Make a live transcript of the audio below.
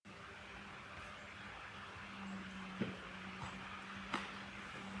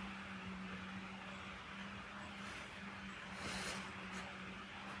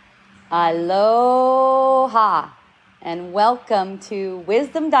Aloha, and welcome to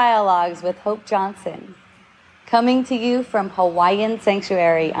Wisdom Dialogues with Hope Johnson, coming to you from Hawaiian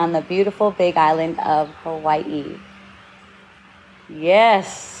Sanctuary on the beautiful Big Island of Hawaii.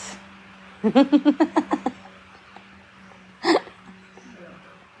 Yes.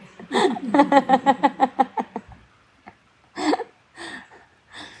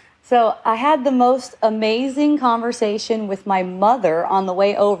 So I had the most amazing conversation with my mother on the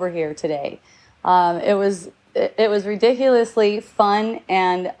way over here today. It was ridiculously fun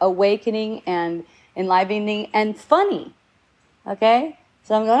and awakening and enlivening and funny. Okay?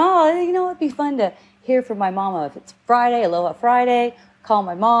 So I'm going, it'd be fun to hear from my mama. If it's Friday, Aloha Friday, call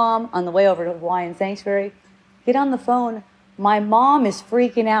my mom on the way over to Hawaiian Sanctuary. Get on the phone. My mom is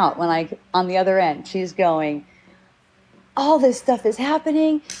freaking out on the other end. She's going, all this stuff is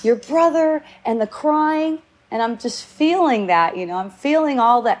happening, your brother and the crying, and I'm just feeling that, I'm feeling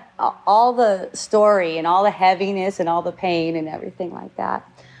all the story and all the heaviness and all the pain and everything like that.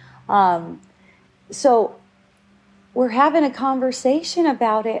 So we're having a conversation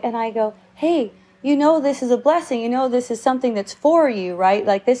about it, and I go, hey, this is a blessing, this is something that's for you, right?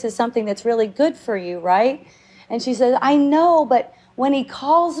 Like, this is something that's really good for you, right? And she says, I know, but when he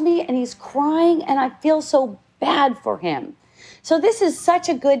calls me and he's crying and I feel so bad for him. So this is such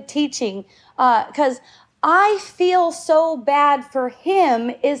a good teaching because I feel so bad for him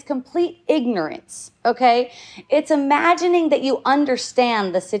is complete ignorance, okay? It's imagining that you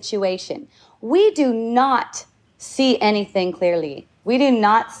understand the situation. We do not see anything clearly. We do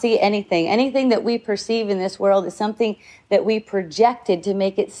not see anything. Anything that we perceive in this world is something that we projected to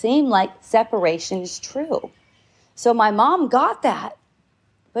make it seem like separation is true. So my mom got that,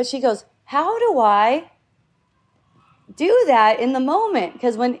 but she goes, how do I do that in the moment?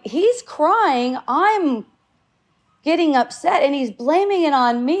 Because when he's crying, I'm getting upset and he's blaming it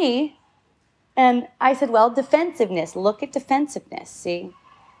on me. And I said, well, defensiveness. Look at defensiveness, see?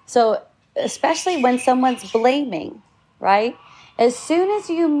 So especially when someone's blaming, right? As soon as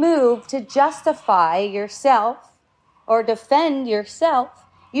you move to justify yourself or defend yourself,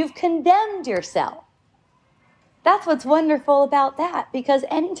 you've condemned yourself. That's what's wonderful about that, because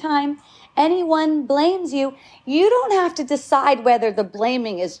anytime anyone blames you, you don't have to decide whether the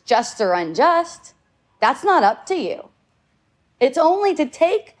blaming is just or unjust. That's not up to you. It's only to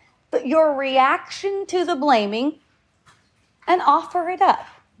take your reaction to the blaming and offer it up.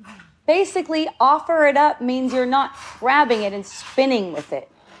 Basically, offer it up means you're not grabbing it and spinning with it,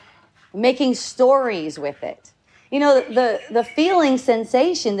 making stories with it. The feeling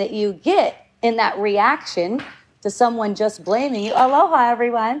sensation that you get in that reaction to someone just blaming you. Aloha,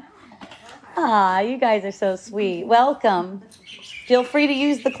 everyone. You guys are so sweet. Welcome. Feel free to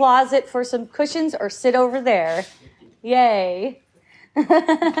use the closet for some cushions or sit over there. Yay.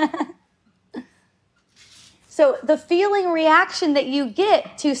 So the feeling reaction that you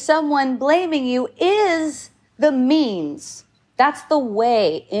get to someone blaming you is the means. That's the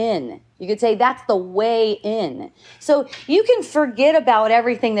way in. You could say that's the way in. So you can forget about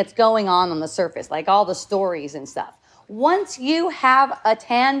everything that's going on the surface, like all the stories and stuff. Once you have a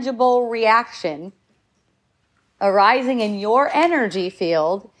tangible reaction arising in your energy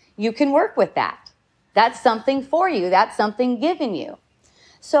field, you can work with that. That's something for you. That's something given you.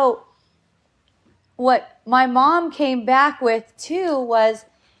 So what my mom came back with too was,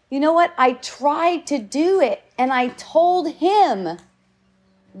 I tried to do it and I told him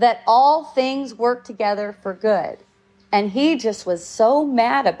that all things work together for good. And he just was so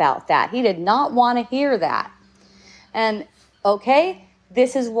mad about that. He did not want to hear that. And okay,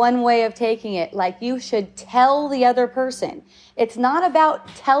 this is one way of taking it. Like, you should tell the other person. It's not about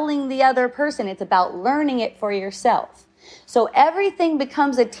telling the other person. It's about learning it for yourself. So everything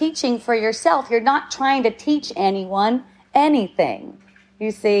becomes a teaching for yourself. You're not trying to teach anyone anything.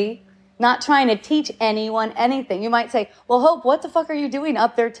 You see? Not trying to teach anyone anything. You might say, well, Hope, what the fuck are you doing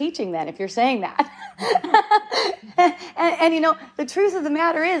up there teaching then if you're saying that? and the truth of the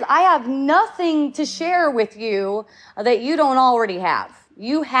matter is, I have nothing to share with you that you don't already have.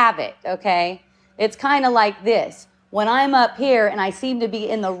 You have it, okay? It's kind of like this. When I'm up here and I seem to be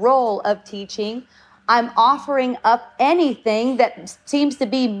in the role of teaching, I'm offering up anything that seems to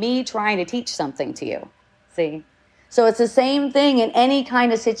be me trying to teach something to you. See? So it's the same thing in any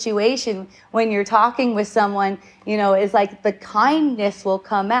kind of situation when you're talking with someone, it's like the kindness will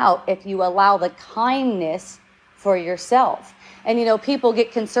come out if you allow the kindness for yourself. And, people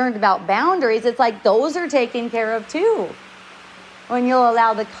get concerned about boundaries. It's like those are taken care of too when you'll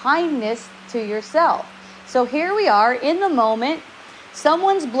allow the kindness to yourself. So here we are in the moment.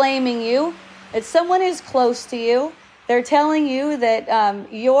 Someone's blaming you. It's someone who's close to you. They're telling you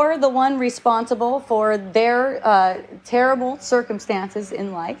that you're the one responsible for their terrible circumstances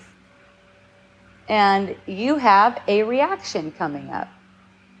in life, and you have a reaction coming up.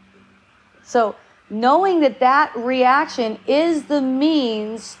 So knowing that that reaction is the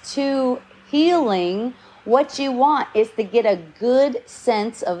means to healing, what you want is to get a good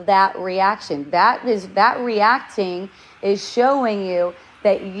sense of that reaction. That reacting is showing you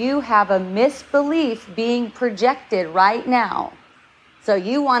that you have a misbelief being projected right now. So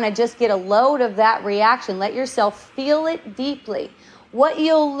you want to just get a load of that reaction. Let yourself feel it deeply. What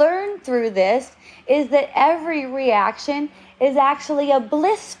you'll learn through this is that every reaction is actually a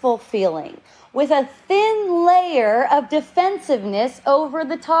blissful feeling with a thin layer of defensiveness over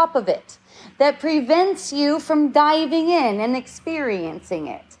the top of it that prevents you from diving in and experiencing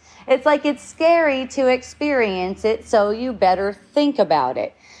it. It's like it's scary to experience it, so you better think about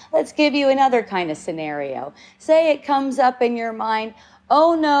it. Let's give you another kind of scenario. Say it comes up in your mind,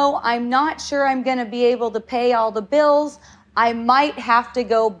 oh no, I'm not sure I'm going to be able to pay all the bills. I might have to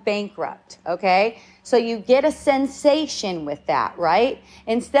go bankrupt, okay? So you get a sensation with that, right?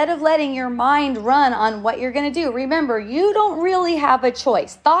 Instead of letting your mind run on what you're going to do, remember, you don't really have a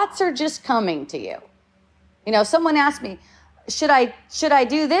choice. Thoughts are just coming to you. You know, someone asked me, should I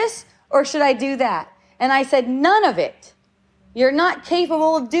do this or should I do that? And I said, none of it. You're not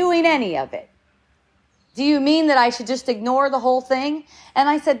capable of doing any of it. Do you mean that I should just ignore the whole thing? And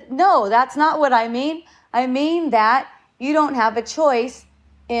I said, no, that's not what I mean. I mean that you don't have a choice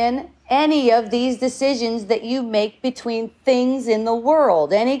in any of these decisions that you make between things in the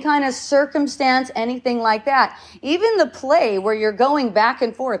world, any kind of circumstance, anything like that. Even the play where you're going back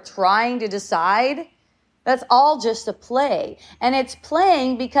and forth trying to decide, that's all just a play. And it's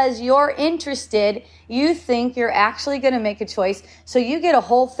playing because you're interested. You think you're actually going to make a choice. So you get a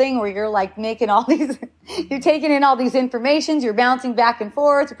whole thing where you're like making all these, you're taking in all these informations, you're bouncing back and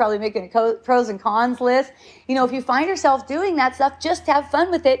forth, you're probably making a pros and cons list. You know, if you find yourself doing that stuff, just have fun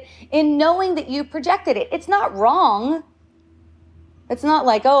with it in knowing that you projected it. It's not wrong. It's not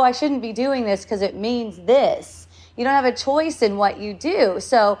like, oh, I shouldn't be doing this because it means this. You don't have a choice in what you do.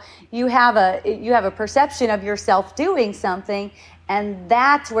 So you have a perception of yourself doing something, and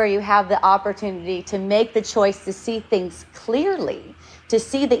that's where you have the opportunity to make the choice to see things clearly, to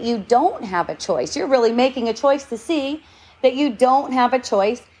see that you don't have a choice. You're really making a choice to see that you don't have a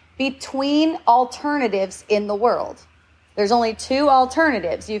choice between alternatives in the world. There's only two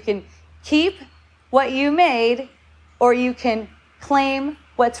alternatives. You can keep what you made, or you can claim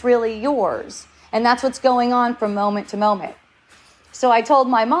what's really yours. And that's what's going on from moment to moment. So I told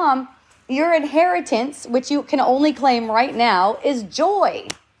my mom, your inheritance, which you can only claim right now, is joy.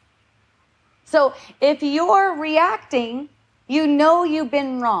 So if you're reacting, you know you've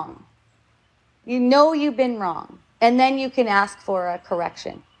been wrong. You know you've been wrong. And then you can ask for a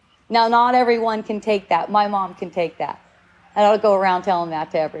correction. Now, not everyone can take that. My mom can take that. I don't go around telling that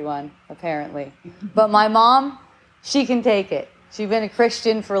to everyone, apparently. But my mom, she can take it. She's been a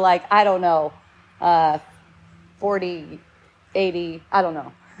Christian for 40, 80, I don't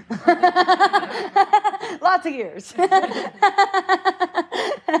know. Lots of years.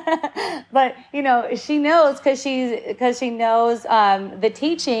 But, you know, she knows because she knows the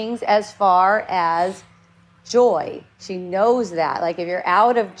teachings as far as joy. She knows that. Like if you're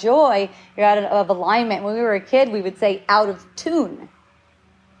out of joy, you're out of alignment. When we were a kid, we would say out of tune.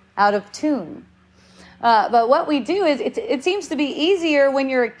 Out of tune. But what we do is it seems to be easier when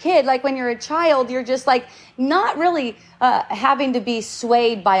you're a kid. Like when you're a child, you're just like not really having to be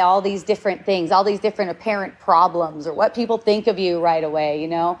swayed by all these different things, all these different apparent problems or what people think of you right away, you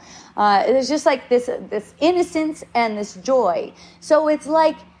know. There's just like this innocence and this joy. So it's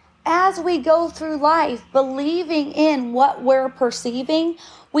like as we go through life believing in what we're perceiving,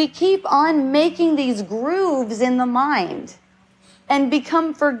 we keep on making these grooves in the mind. And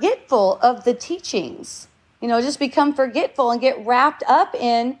become forgetful of the teachings, you know, just become forgetful and get wrapped up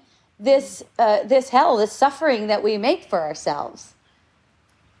in this hell, this suffering that we make for ourselves.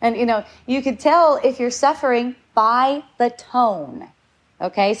 And, you know, you could tell if you're suffering by the tone.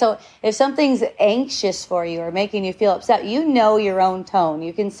 Okay, so if something's anxious for you or making you feel upset, you know your own tone.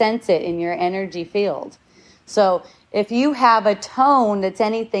 You can sense it in your energy field. So if you have a tone that's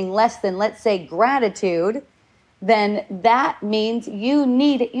anything less than, let's say, gratitude, then that means you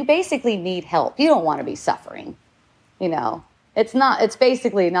basically need help. You don't want to be suffering, you know. It's not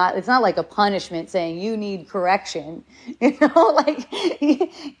like a punishment saying you need correction, you know, like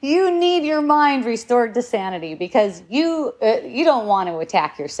you need your mind restored to sanity because you don't want to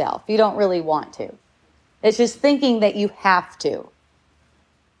attack yourself. You don't really want to. It's just thinking that you have to.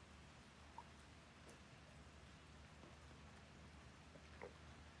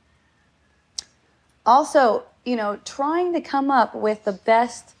 Also, trying to come up with the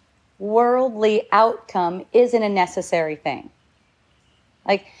best worldly outcome isn't a necessary thing.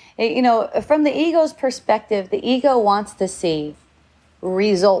 Like, from the ego's perspective, the ego wants to see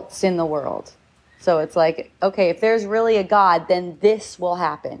results in the world. So it's like, okay, if there's really a God, then this will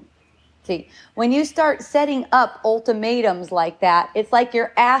happen. See, when you start setting up ultimatums like that, it's like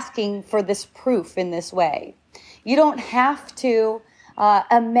you're asking for this proof in this way. You don't have to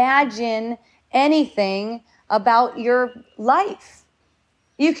imagine anything about your life.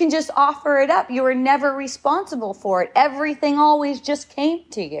 You can just offer it up. You were never responsible for it. Everything always just came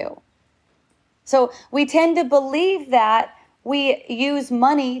to you. So we tend to believe that we use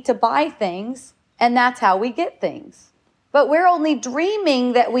money to buy things, and that's how we get things. But we're only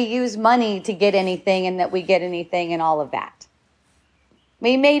dreaming that we use money to get anything and that we get anything and all of that.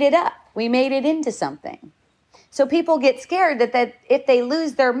 We made it up. We made it into something. So people get scared that if they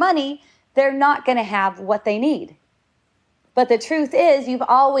lose their money, they're not going to have what they need. But the truth is, you've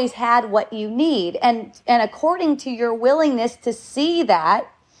always had what you need. And according to your willingness to see that,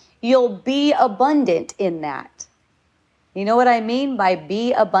 you'll be abundant in that. You know what I mean by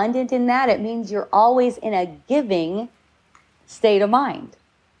be abundant in that? It means you're always in a giving state of mind.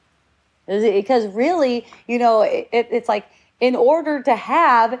 Because really, it's like, in order to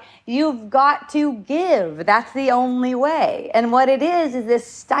have, you've got to give. That's the only way. And what it is this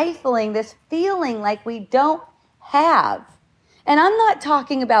stifling, this feeling like we don't have. And I'm not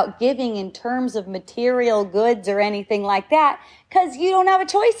talking about giving in terms of material goods or anything like that, because you don't have a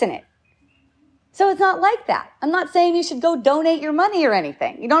choice in it. So it's not like that. I'm not saying you should go donate your money or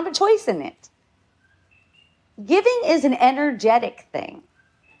anything. You don't have a choice in it. Giving is an energetic thing.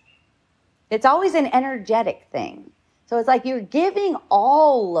 It's always an energetic thing. So it's like you're giving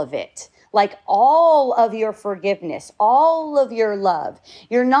all of it, like all of your forgiveness, all of your love.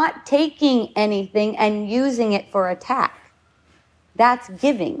 You're not taking anything and using it for attack. That's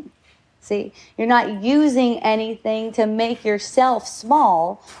giving. See, you're not using anything to make yourself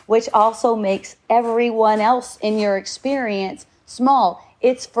small, which also makes everyone else in your experience small.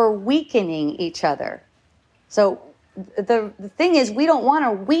 It's for weakening each other. So the thing is, we don't want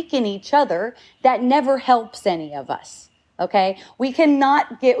to weaken each other. That never helps any of us. Okay? We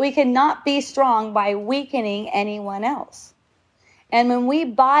cannot be strong by weakening anyone else. And when we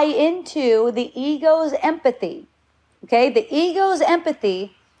buy into the ego's empathy, okay, the ego's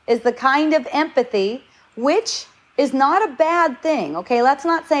empathy is the kind of empathy which is not a bad thing. Okay, let's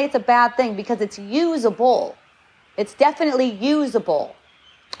not say it's a bad thing because it's usable. It's definitely usable.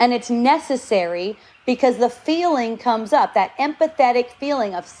 And it's necessary because the feeling comes up, that empathetic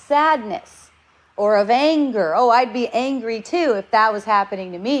feeling of sadness or of anger. Oh, I'd be angry too if that was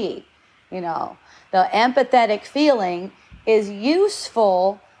happening to me. The empathetic feeling is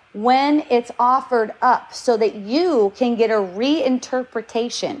useful when it's offered up so that you can get a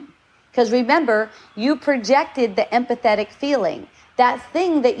reinterpretation. Because remember, you projected the empathetic feeling. That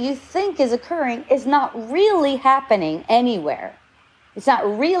thing that you think is occurring is not really happening anywhere. It's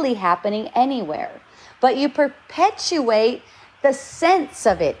not really happening anywhere. But you perpetuate the sense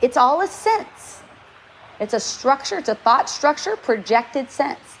of it. It's all a sense. It's a structure, it's a thought structure, projected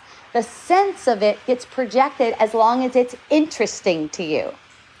sense. The sense of it gets projected as long as it's interesting to you.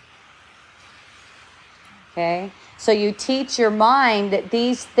 Okay? So you teach your mind that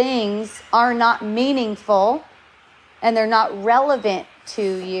these things are not meaningful and they're not relevant to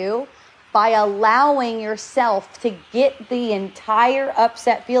you by allowing yourself to get the entire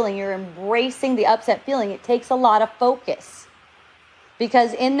upset feeling. You're embracing the upset feeling. It takes a lot of focus.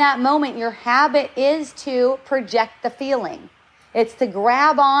 Because in that moment, your habit is to project the feeling. It's to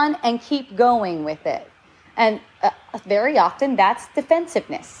grab on and keep going with it. And very often, that's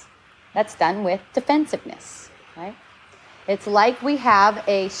defensiveness. That's done with defensiveness, right? It's like we have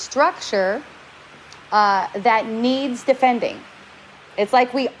a structure that needs defending. It's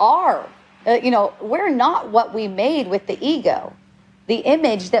like we are. We're not what we made with the ego. The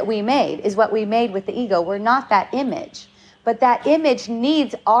image that we made is what we made with the ego. We're not that image. But that image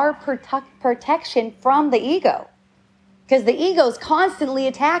needs our protection from the ego. Because the ego is constantly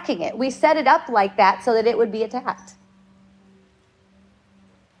attacking it. We set it up like that so that it would be attacked.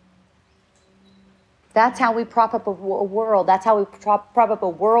 That's how we prop up a world. That's how we prop up a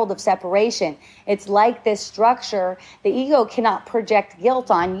world of separation. It's like this structure. The ego cannot project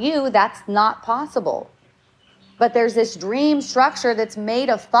guilt on you. That's not possible. But there's this dream structure that's made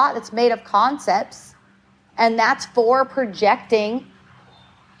of thought, that's made of concepts. And that's for projecting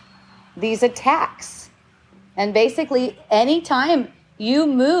these attacks. And basically, anytime you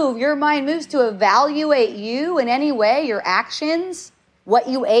move, your mind moves to evaluate you in any way, your actions, what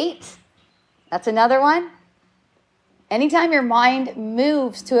you ate, That's another one. Anytime your mind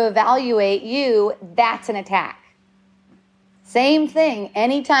moves to evaluate you, that's an attack. Same thing.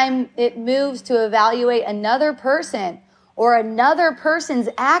 Anytime it moves to evaluate another person or another person's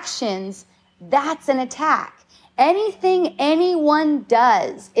actions, that's an attack. Anything anyone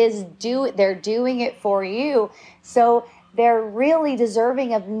does they're doing it for you. So they're really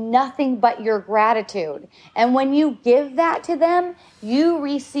deserving of nothing but your gratitude. And when you give that to them, you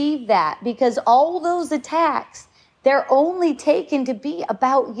receive that, because all those attacks, they're only taken to be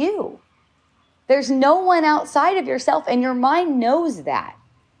about you. There's no one outside of yourself, and your mind knows that.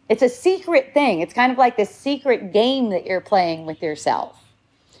 It's a secret thing. It's kind of like this secret game that you're playing with yourself,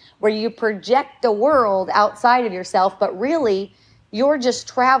 where you project a world outside of yourself, but really you're just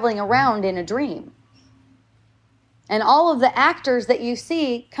traveling around in a dream. And all of the actors that you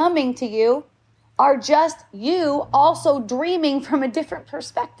see coming to you are just you also dreaming from a different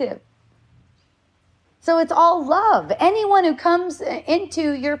perspective. So it's all love. Anyone who comes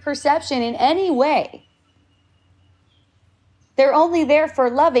into your perception in any way, they're only there for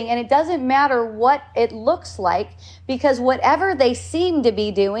loving, and it doesn't matter what it looks like, because whatever they seem to be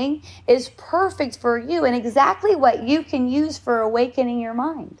doing is perfect for you and exactly what you can use for awakening your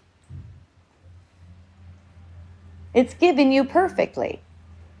mind. It's given you perfectly.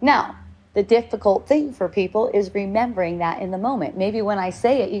 Now, the difficult thing for people is remembering that in the moment. Maybe when I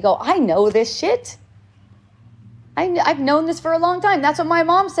say it, you go, I know this shit. I've known this for a long time. That's what my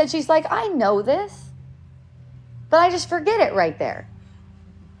mom said. She's like, I know this. But I just forget it right there.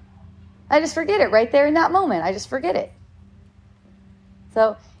 I just forget it right there in that moment. I just forget it.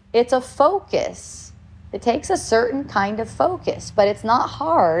 So it's a focus. It takes a certain kind of focus, but it's not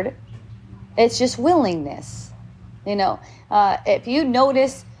hard. It's just willingness. If you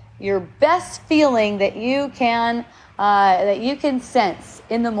notice your best feeling that you can sense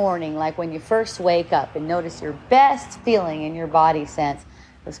in the morning, like when you first wake up, and notice your best feeling in your body sense,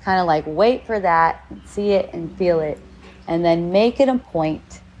 it's kind of like wait for that, see it and feel it, and then make it a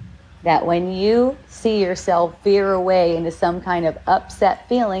point that when you see yourself veer away into some kind of upset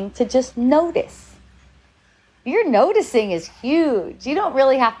feeling, to just notice. Your noticing is huge. You don't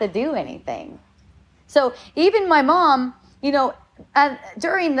really have to do anything. So even my mom,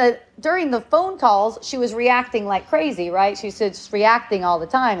 during the phone calls, she was reacting like crazy, right? She's just reacting all the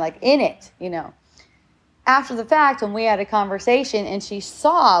time, like in it, After the fact, when we had a conversation and she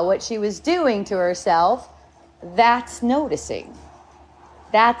saw what she was doing to herself, that's noticing.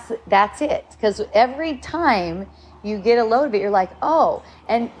 That's it. Because every time you get a load of it, you're like, oh.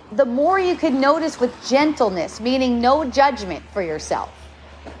 And the more you could notice with gentleness, meaning no judgment for yourself,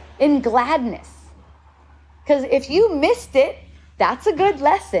 in gladness. Because if you missed it, that's a good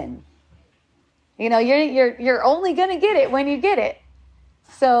lesson. You're only going to get it when you get it.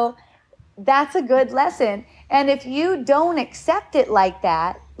 So that's a good lesson. And if you don't accept it like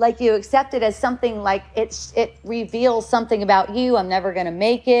that, like you accept it as something like it reveals something about you, I'm never going to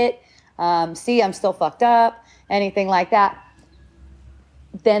make it, see, I'm still fucked up, anything like that,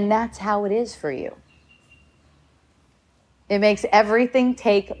 then that's how it is for you. It makes everything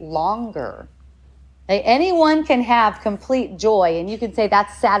take longer. Anyone can have complete joy, and you can say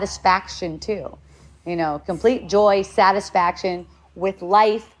that's satisfaction too. Complete joy, satisfaction with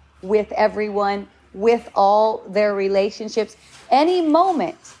life, with everyone, with all their relationships. Any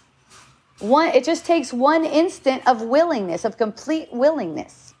moment. It just takes one instant of willingness, of complete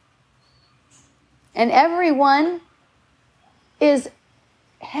willingness. And everyone is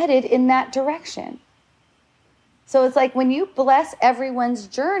headed in that direction. So it's like when you bless everyone's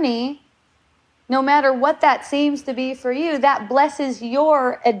journey, no matter what that seems to be for you, that blesses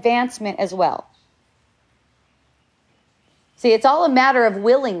your advancement as well. See, it's all a matter of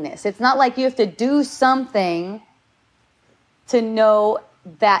willingness. It's not like you have to do something to know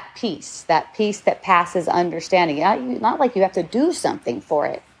that peace that passes understanding. Not like you have to do something for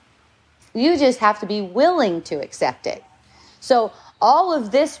it. You just have to be willing to accept it. So all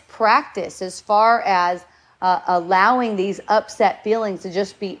of this practice, as far as allowing these upset feelings to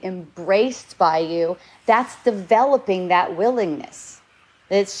just be embraced by you, that's developing that willingness.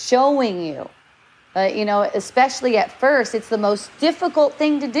 It's showing you. Especially at first, it's the most difficult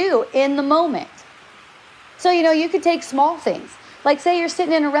thing to do in the moment. So, you could take small things. Like say you're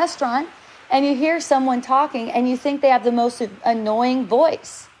sitting in a restaurant and you hear someone talking and you think they have the most annoying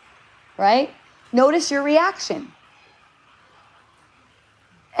voice, right? Notice your reaction.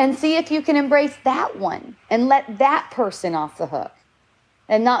 And see if you can embrace that one and let that person off the hook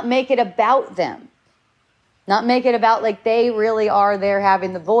and not make it about them. Not make it about like they really are there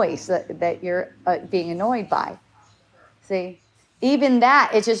having the voice that you're being annoyed by. See? even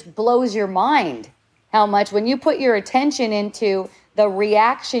that, it just blows your mind how much when you put your attention into the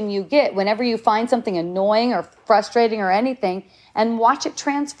reaction you get whenever you find something annoying or frustrating or anything, and watch it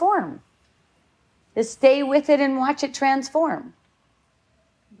transform. Just stay with it and watch it transform.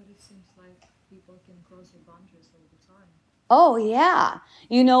 But it seems like people can cross your boundaries all the time. Oh, yeah.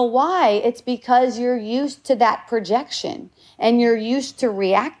 You know why? It's because you're used to that projection and you're used to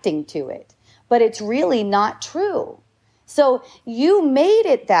reacting to it. But it's really not true. So you made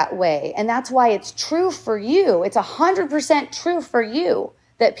it that way, and that's why it's true for you. It's 100% true for you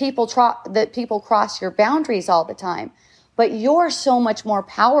that people cross your boundaries all the time. But you're so much more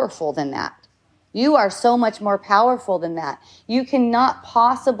powerful than that. You are so much more powerful than that. You cannot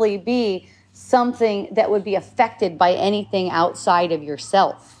possibly be something that would be affected by anything outside of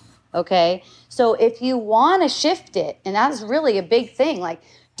yourself, okay? So if you want to shift it, and that's really a big thing, like,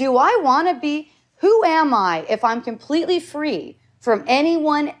 do I want to be, who am I if I'm completely free from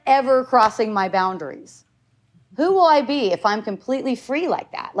anyone ever crossing my boundaries? Who will I be if I'm completely free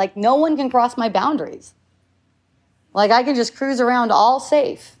like that? Like, no one can cross my boundaries. Like, I can just cruise around all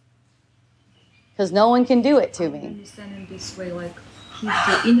safe because no one can do it to me. I understand in this way, like, keep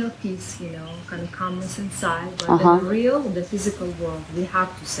the inner peace, kind of calmness inside. But in the physical world, we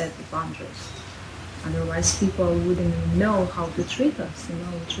have to set the boundaries. Otherwise, people wouldn't know how to treat us,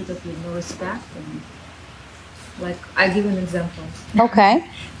 treat us with no respect. And, like, I give an example. Okay.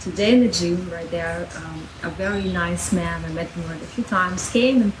 Today in the gym, right there, a very nice man, I met him a few times,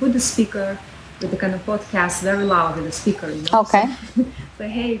 came and put the speaker with the kind of podcast very loud with the speaker, Okay. So,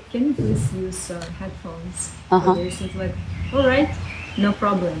 hey, can you please use headphones Uh-huh. for this? It's like, all right, no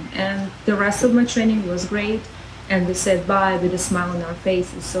problem. And the rest of my training was great. And we said bye with a smile on our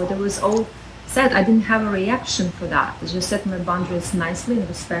faces. So there was all said. I didn't have a reaction for that. I just set my boundaries nicely and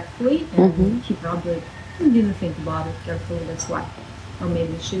respectfully. And he probably didn't think about it carefully, that's why. Or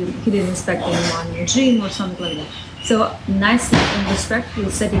maybe he didn't expect anyone in the gym or something like that. So nicely and respectfully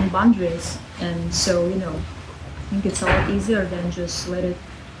setting boundaries. And so, I think it's a lot easier than just let it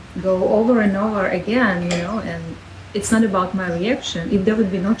go over and over again, and it's not about my reaction. If there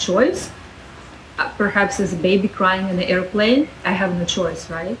would be no choice, perhaps as a baby crying in an airplane, I have no choice,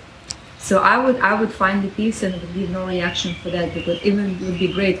 right? So I would find the peace and would give no reaction for that, because even would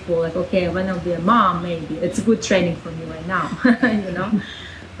be grateful, like, okay, when I'll be a mom, maybe it's a good training for me right now,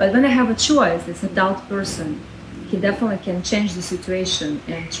 But when I have a choice, this adult person, he definitely can change the situation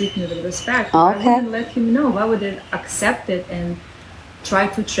and treat me with respect. Okay. I wouldn't let him know. I would accept it and try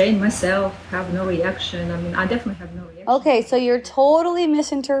to train myself, have no reaction. I mean, I definitely have no reaction. Okay, so you're totally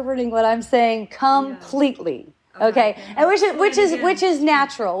misinterpreting what I'm saying completely. Okay, and which is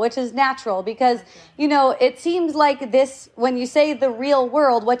natural because it seems like this, when you say the real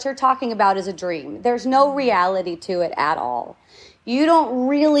world, what you're talking about is a dream. There's no reality to it at all. You don't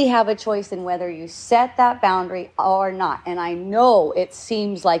really have a choice in whether you set that boundary or not. And I know it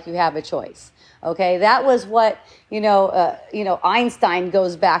seems like you have a choice. Okay, that was what Einstein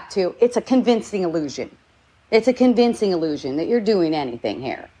goes back to. It's a convincing illusion. It's a convincing illusion that you're doing anything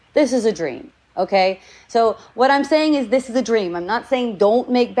here. This is a dream. Okay, so what I'm saying is this is a dream. I'm not saying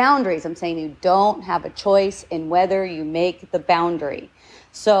don't make boundaries. I'm saying you don't have a choice in whether you make the boundary.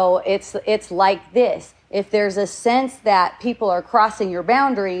 So it's like this. If there's a sense that people are crossing your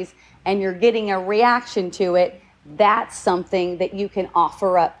boundaries and you're getting a reaction to it, that's something that you can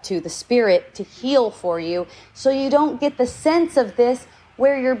offer up to the spirit to heal for you, so you don't get the sense of this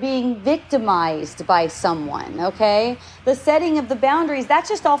where you're being victimized by someone, okay? The setting of the boundaries, that's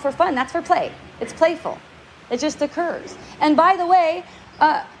just all for fun. That's for play. It's playful. It just occurs. And by the way,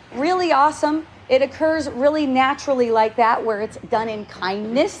 really awesome. It occurs really naturally like that, where it's done in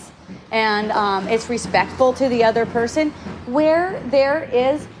kindness and it's respectful to the other person, where there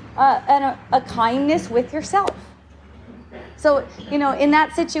is a kindness with yourself. So, in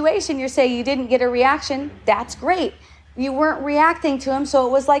that situation, you say you didn't get a reaction. That's great. You weren't reacting to him, so it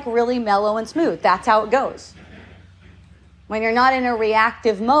was like really mellow and smooth. That's how it goes. When you're not in a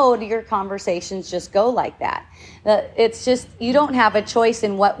reactive mode, your conversations just go like that. It's just, you don't have a choice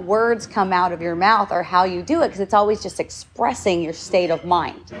in what words come out of your mouth or how you do it, because it's always just expressing your state of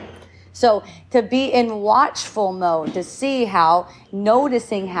mind. So to be in watchful mode, to see how,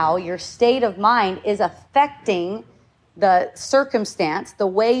 noticing how your state of mind is affecting the circumstance, the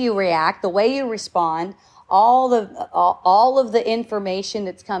way you react, the way you respond, all of the information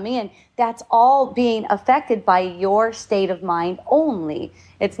that's coming in, that's all being affected by your state of mind only.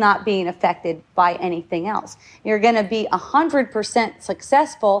 It's not being affected by anything else. You're going to be 100%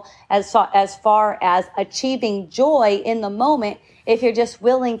 successful as far as achieving joy in the moment if you're just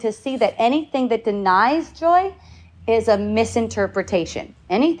willing to see that anything that denies joy is a misinterpretation.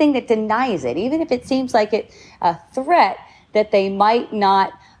 Anything that denies it, even if it seems like it's a threat, that they might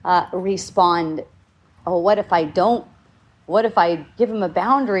not respond. Oh, what if I don't? What if I give them a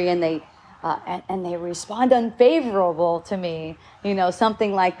boundary and they respond unfavorable to me?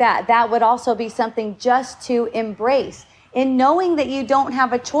 Something like that. That would also be something just to embrace. In knowing that you don't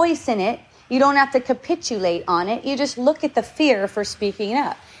have a choice in it, you don't have to capitulate on it. You just look at the fear for speaking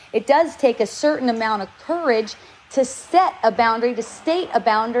up. It does take a certain amount of courage to set a boundary, to state a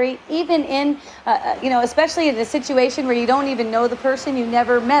boundary, even in, especially in a situation where you don't even know the person, you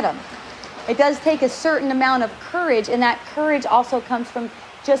never met them. It does take a certain amount of courage, and that courage also comes from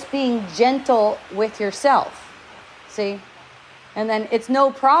just being gentle with yourself. See? And then it's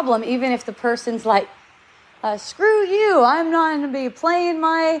no problem, even if the person's like, screw you, I'm not going to be playing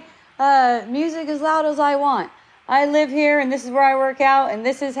my music as loud as I want. I live here, and this is where I work out, and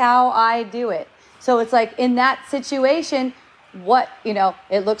this is how I do it. So it's like in that situation,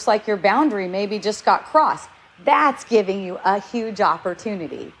 it looks like your boundary maybe just got crossed. That's giving you a huge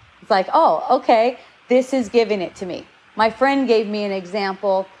opportunity. It's like, oh, okay, this is giving it to me. My friend gave me an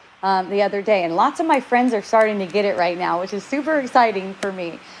example the other day, and lots of my friends are starting to get it right now, which is super exciting for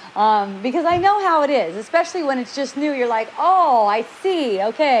me because I know how it is, especially when it's just new. You're like, oh, I see.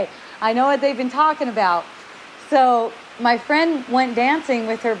 Okay, I know what they've been talking about. So my friend went dancing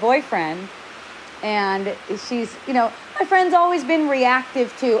with her boyfriend, and she's, my friend's always been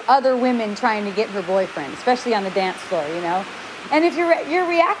reactive to other women trying to get her boyfriend, especially on the dance floor, And if you're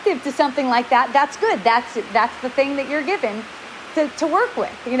reactive to something like that, that's good. That's the thing that you're given to work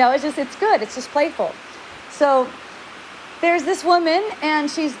with. It's good. It's just playful. So there's this woman, and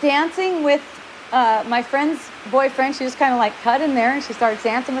she's dancing with my friend's boyfriend. She just kind of like cut in there, and she starts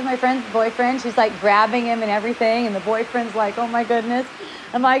dancing with my friend's boyfriend. She's like grabbing him and everything, and the boyfriend's like, oh my goodness,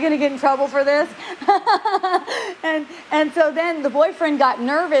 am I going to get in trouble for this? and so then the boyfriend got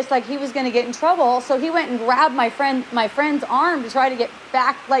nervous, like he was going to get in trouble. So he went and grabbed my friend's arm to try to get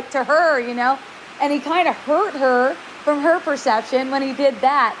back like to her, and he kind of hurt her from her perception when he did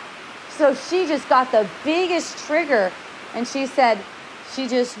that. So she just got the biggest trigger, and she said she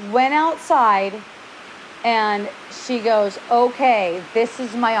just went outside and she goes, okay, this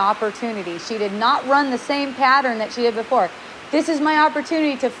is my opportunity. She did not run the same pattern that she did before. This is my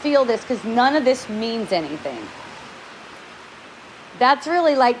opportunity to feel this because none of this means anything. That's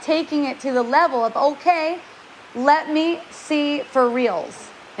really like taking it to the level of, okay, let me see for reals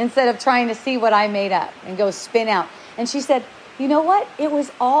instead of trying to see what I made up and go spin out. And she said, you know what? It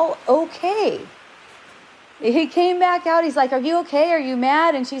was all okay. He came back out. He's like, are you okay? Are you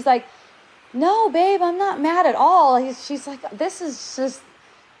mad? And she's like, no, babe, I'm not mad at all. She's like, this is just,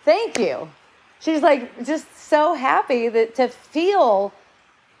 thank you. She's like, just so happy to feel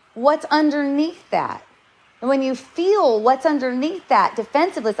what's underneath that. And when you feel what's underneath that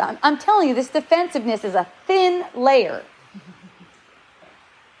defensiveness, I'm telling you, this defensiveness is a thin layer.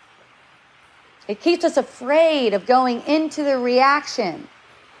 It keeps us afraid of going into the reaction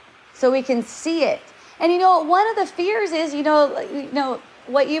so we can see it. And one of the fears is,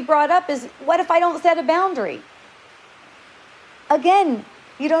 what you brought up is, what if I don't set a boundary? Again,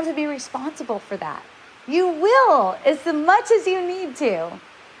 you don't have to be responsible for that. You will, as much as you need to,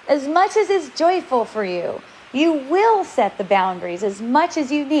 as much as it's joyful for you. You will set the boundaries as much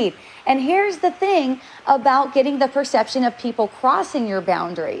as you need. And here's the thing about getting the perception of people crossing your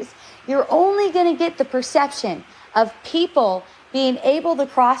boundaries. You're only going to get the perception of people being able to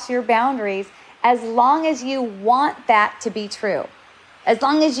cross your boundaries as long as you want that to be true. As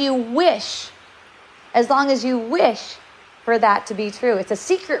long as you wish for that to be true. It's a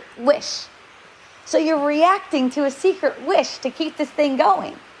secret wish. So you're reacting to a secret wish to keep this thing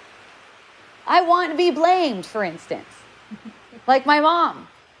going. I want to be blamed, for instance. Like my mom.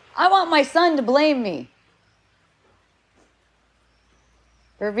 I want my son to blame me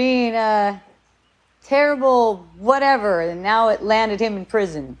for being a terrible whatever, and now it landed him in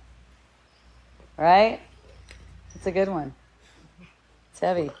prison. Right? It's a good one. It's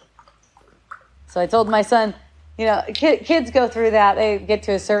heavy. So I told my son, kids go through that. They get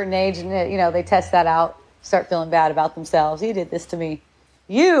to a certain age and, they test that out, start feeling bad about themselves. You did this to me.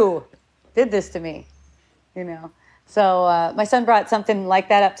 You did this to me, So my son brought something like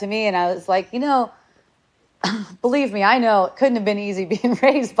that up to me, and I was like, believe me, I know it couldn't have been easy being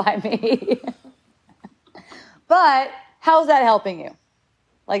raised by me. But how's that helping you?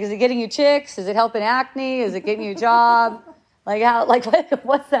 Like, is it getting you chicks? Is it helping acne? Is it getting you a job?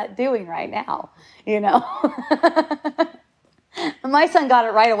 What's that doing right now? My son got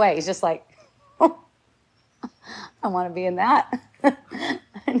it right away. He's just like, I want to be in that.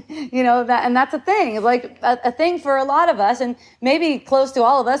 And that's a thing, like a thing for a lot of us, and maybe close to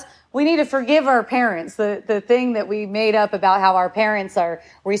all of us. We need to forgive our parents, the thing that we made up about how our parents are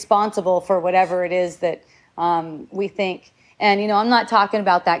responsible for whatever it is that we think. And, I'm not talking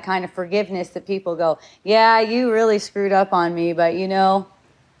about that kind of forgiveness that people go, yeah, you really screwed up on me, but,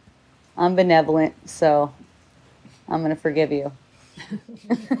 I'm benevolent, so I'm going to forgive you.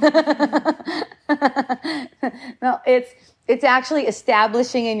 No, it's actually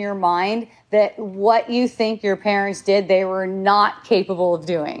establishing in your mind that what you think your parents did, they were not capable of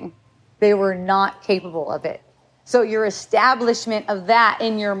doing. They were not capable of it. So your establishment of that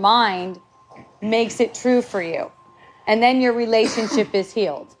in your mind makes it true for you. And then your relationship is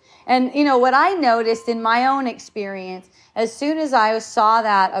healed. And, what I noticed in my own experience, as soon as I saw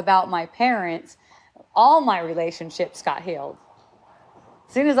that about my parents, all my relationships got healed.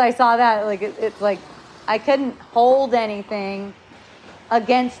 As soon as I saw that, it's like I couldn't hold anything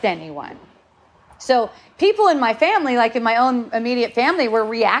against anyone. So people in my family, like in my own immediate family, were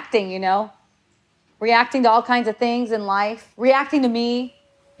reacting, reacting to all kinds of things in life, reacting to me.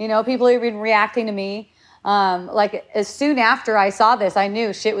 People have been reacting to me. As soon after I saw this, I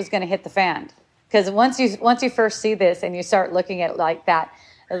knew shit was going to hit the fan. Because once you first see this and you start looking at it like that,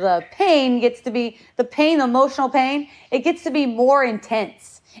 the emotional pain, it gets to be more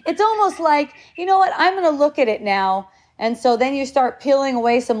intense. It's almost like, I'm going to look at it now. And so then you start peeling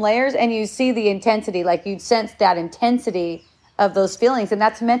away some layers and you see the intensity, like you sense that intensity of those feelings. And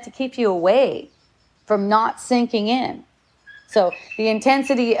that's meant to keep you away from not sinking in. So the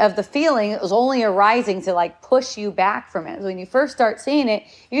intensity of the feeling is only arising to push you back from it. So when you first start seeing it,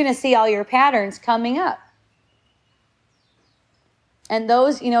 you're going to see all your patterns coming up. And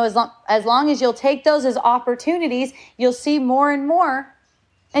those, as long as you'll take those as opportunities, you'll see more and more.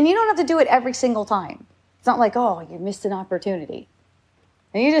 And you don't have to do it every single time. It's not like, oh, you missed an opportunity.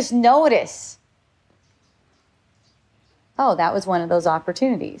 And you just notice, oh, that was one of those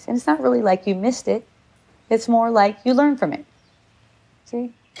opportunities. And it's not really like you missed it. It's more like you learned from it.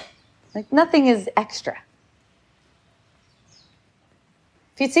 See? Nothing is extra.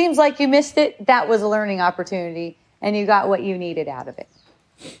 If it seems like you missed it, that was a learning opportunity and you got what you needed out of it.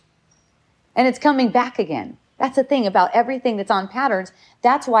 And it's coming back again. That's the thing about everything that's on patterns.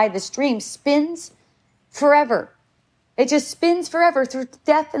 That's why the stream spins forever. It just spins forever through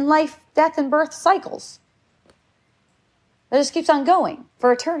death and birth cycles. It just keeps on going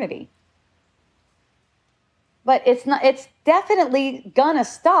for eternity. But it's definitely gonna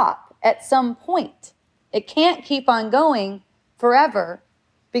stop at some point. It can't keep on going forever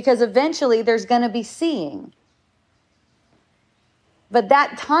because eventually there's gonna be seeing. But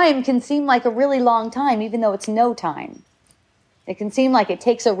that time can seem like a really long time, even though it's no time. It can seem like it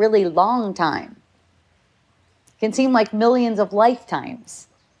takes a really long time. It can seem like millions of lifetimes.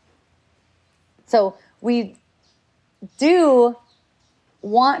 So we do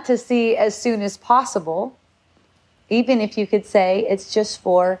want to see as soon as possible, even if you could say it's just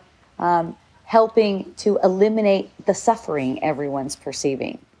for helping to eliminate the suffering everyone's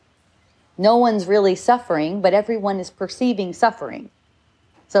perceiving. No one's really suffering, but everyone is perceiving suffering.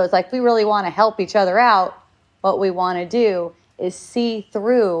 So it's like we really want to help each other out. What we want to do is see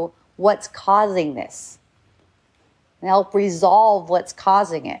through what's causing this and help resolve what's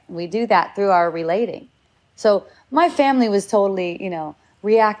causing it. We do that through our relating. So my family was totally,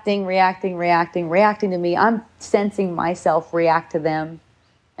 reacting to me. I'm sensing myself react to them.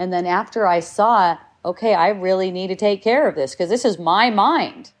 And then after I saw, okay, I really need to take care of this because this is my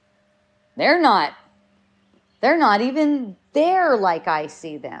mind. They're not even there like I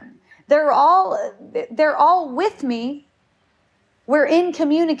see them. They're all with me. We're in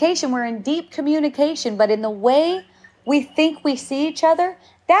communication. We're in deep communication. But in the way we think we see each other,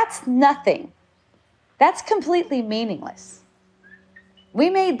 that's nothing. That's completely meaningless. We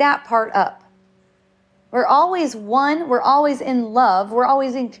made that part up. We're always one. We're always in love. We're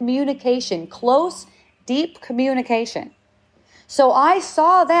always in communication, close, deep communication. So I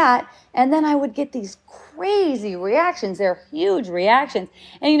saw that, and then I would get these crazy reactions. They're huge reactions.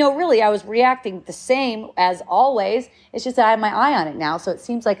 And, really, I was reacting the same as always. It's just that I have my eye on it now, so it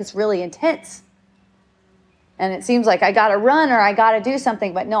seems like it's really intense. And it seems like I got to run or I got to do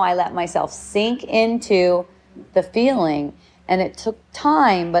something. But no, I let myself sink into the feeling. And it took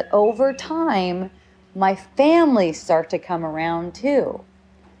time, but over time, my family start to come around too.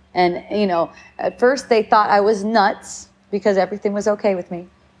 And, at first they thought I was nuts because everything was okay with me.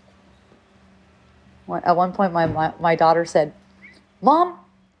 At one point, my daughter said, "Mom,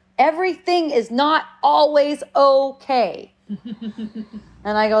 everything is not always okay."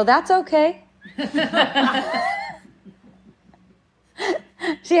 And I go, "That's okay."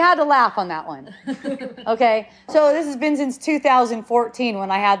 She had to laugh on that one. Okay, so this has been since 2014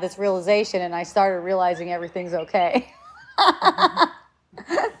 when I had this realization and I started realizing everything's okay.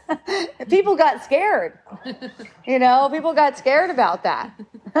 People got scared. People got scared about that.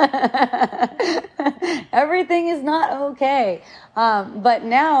 Everything is not okay. But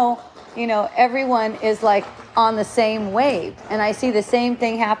now, everyone is like on the same wave. And I see the same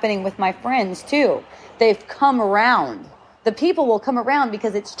thing happening with my friends too. They've come around. The people will come around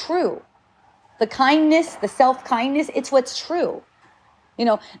because it's true. The kindness, the self-kindness, it's what's true.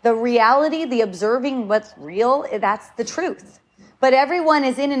 The reality, the observing what's real, that's the truth. But everyone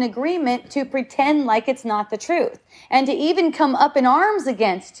is in an agreement to pretend like it's not the truth. And to even come up in arms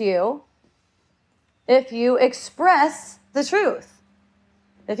against you if you express the truth.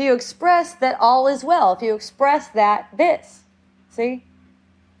 If you express that all is well. If you express that this. See?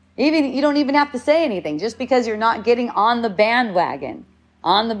 You don't even have to say anything. Just because you're not getting on the bandwagon.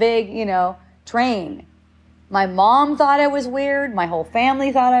 On the big, train. My mom thought I was weird. My whole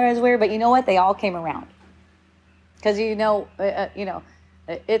family thought I was weird. But you know what? They all came around. Because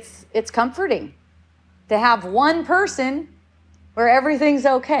it's comforting to have one person where everything's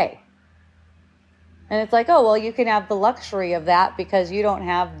okay. And it's like, oh, well, you can have the luxury of that because you don't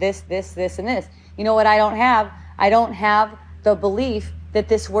have this, and this. You know what I don't have? I don't have the belief that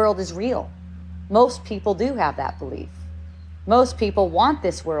this world is real. Most people do have that belief. Most people want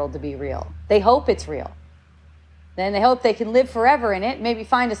this world to be real. They hope it's real. Then they hope they can live forever in it, maybe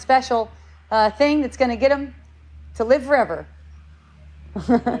find a special thing that's going to get them to live forever. What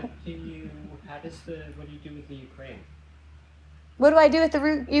do you do with the Ukraine? What do I do with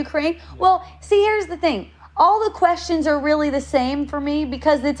the Ukraine? Yeah. Well, see, here's the thing. All the questions are really the same for me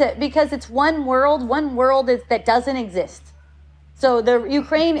because it's one world that doesn't exist. So the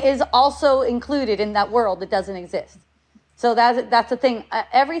Ukraine is also included in that world that doesn't exist. So that's the thing.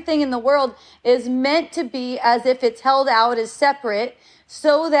 Everything in the world is meant to be as if it's held out as separate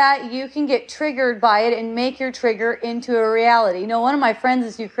so that you can get triggered by it and make your trigger into a reality. One of my friends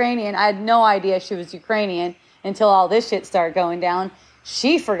is Ukrainian. I had no idea she was Ukrainian until all this shit started going down.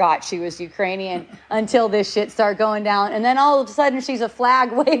 She forgot she was Ukrainian until this shit started going down. And then all of a sudden she's a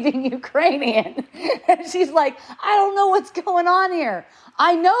flag-waving Ukrainian. And she's like, I don't know what's going on here.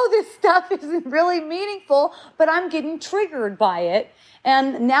 I know this stuff isn't really meaningful, but I'm getting triggered by it.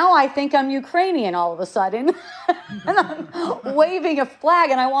 And now I think I'm Ukrainian all of a sudden. And I'm waving a flag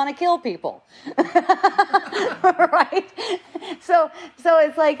and I want to kill people. Right? So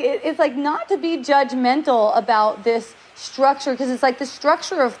it's like not to be judgmental about this structure, because it's like the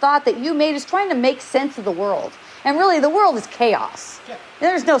structure of thought that you made is trying to make sense of the world. And really, the world is chaos. Yeah.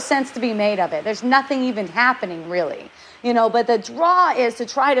 There's no sense to be made of it. There's nothing even happening, really. But the draw is to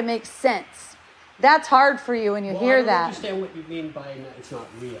try to make sense. That's hard for you when you hear that. I understand what you mean by it's not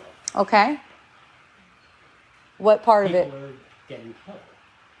real. Okay. What part of it? People are getting killed.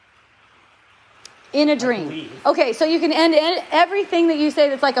 In a dream. Okay, so you can end everything that you say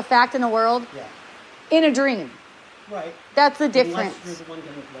that's like a fact in the world in a dream. Right. That's the difference. Unless you're the one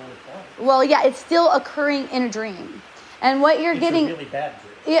getting blown apart. Well, yeah, it's still occurring in a dream. And what you're getting... It's a really bad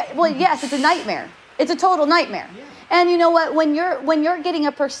dream. Yeah, well, yes, it's a nightmare. It's a total nightmare. Yeah. And you know what? When you're getting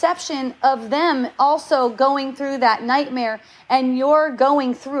a perception of them also going through that nightmare and you're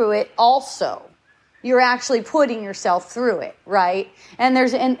going through it also, you're actually putting yourself through it, right? And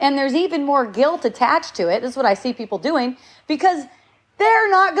there's even more guilt attached to it. This is what I see people doing because they're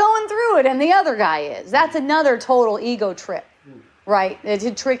not going through it and the other guy is. That's another total ego trip, right?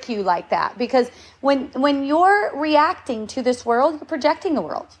 To trick you like that. Because when you're reacting to this world, you're projecting the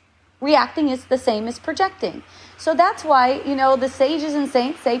world. Reacting is the same as projecting. So that's why, the sages and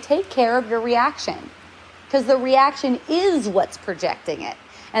saints say, take care of your reaction. Because the reaction is what's projecting it.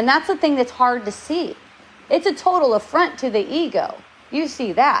 And that's the thing that's hard to see. It's a total affront to the ego. You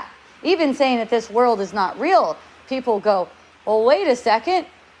see that. Even saying that this world is not real, people go, well, wait a second.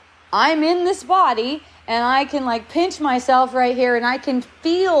 I'm in this body and I can pinch myself right here and I can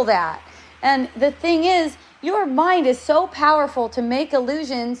feel that. And the thing is, your mind is so powerful to make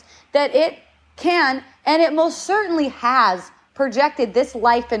illusions that it can, and it most certainly has, projected this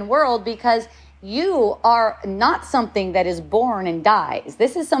life and world because you are not something that is born and dies.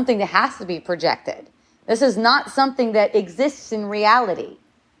 This is something that has to be projected. This is not something that exists in reality.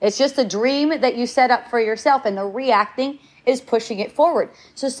 It's just a dream that you set up for yourself, and the reacting is pushing it forward.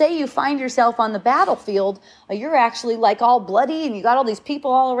 So say you find yourself on the battlefield, you're actually all bloody and you got all these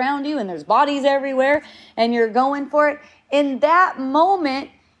people all around you and there's bodies everywhere and you're going for it. In that moment,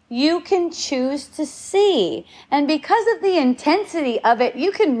 you can choose to see. And because of the intensity of it,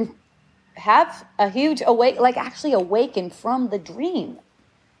 you can have a huge awaken from the dream.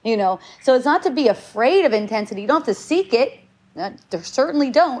 So it's not to be afraid of intensity. You don't have to seek it.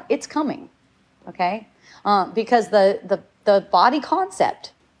 Certainly don't. It's coming. Okay? Because the body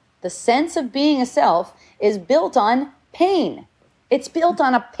concept, the sense of being a self, is built on pain. It's built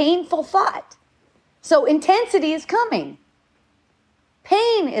on a painful thought. So intensity is coming.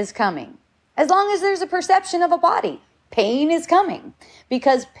 Pain is coming. As long as there's a perception of a body, pain is coming.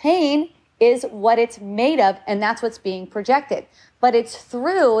 Because pain is what it's made of, and that's what's being projected. But it's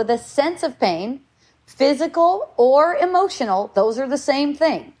through the sense of pain, physical or emotional, those are the same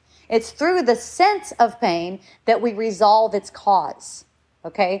thing. It's through the sense of pain that we resolve its cause.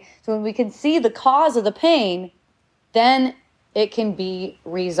 Okay? So when we can see the cause of the pain, then it can be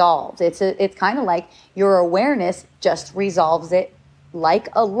resolved. It's kind of like your awareness just resolves it like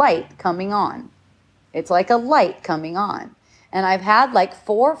a light coming on. It's like a light coming on. And I've had like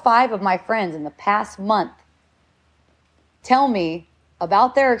 4 or 5 of my friends in the past month tell me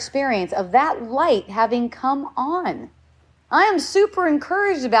about their experience of that light having come on. I am super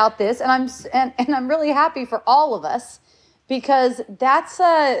encouraged about this, and I'm really happy for all of us, because that's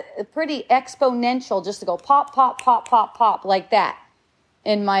a pretty exponential, just to go pop, pop, pop, pop, pop like that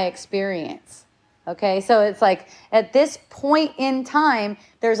in my experience. Okay, so it's like at this point in time,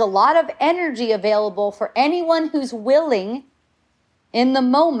 there's a lot of energy available for anyone who's willing in the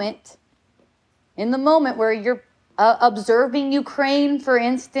moment where you're observing Ukraine, for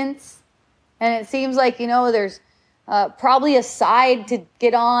instance, and it seems like, there's probably a side to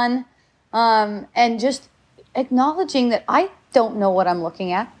get on, and just acknowledging that I don't know what I'm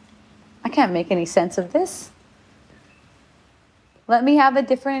looking at. I can't make any sense of this. Let me have a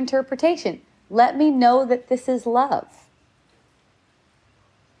different interpretation. Let me know that this is love.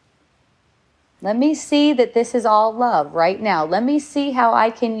 Let me see that this is all love right now. Let me see how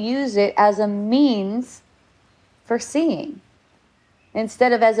I can use it as a means for seeing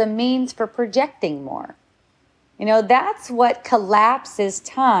instead of as a means for projecting more. That's what collapses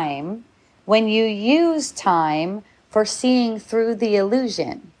time, when you use time for seeing through the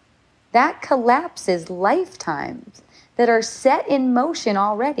illusion. That collapses lifetimes that are set in motion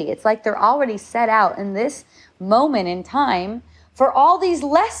already. It's like they're already set out in this moment in time for all these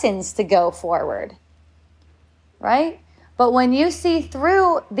lessons to go forward, right? But when you see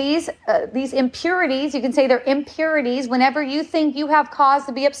through these impurities, you can say they're impurities whenever you think you have cause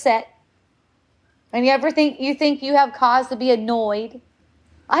to be upset, and you think you have cause to be annoyed.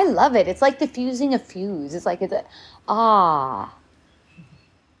 I love it. It's like diffusing a fuse. It's like I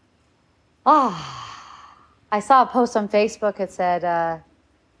saw a post on Facebook. It said,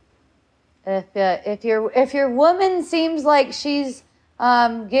 if your woman seems like she's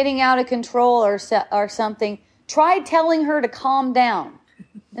getting out of control or something, try telling her to calm down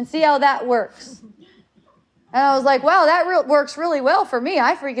and see how that works. And I was like, wow, that works really well for me.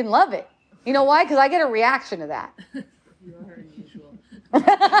 I freaking love it. You know why? Because I get a reaction to that. You are unusual.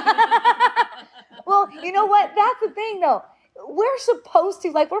 Well, you know what? That's the thing, though. We're supposed to,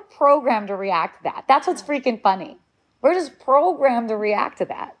 we're programmed to react to that. That's what's freaking funny. We're just programmed to react to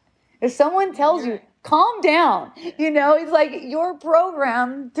that. If someone tells you, calm down, it's like you're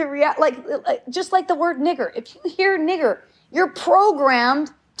programmed to react, just like the word nigger. If you hear nigger, you're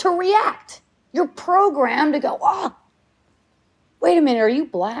programmed to react. You're programmed to go, wait a minute, are you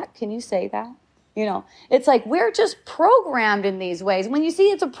black? Can you say that? It's like we're just programmed in these ways. When you see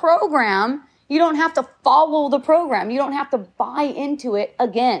it's a program, you don't have to follow the program. You don't have to buy into it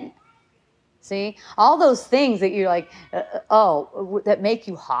again. See? All those things that you're like, that make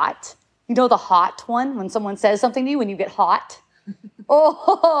you hot. The hot one, when someone says something to you and you get hot.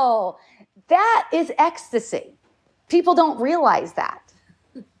 That is ecstasy. People don't realize that.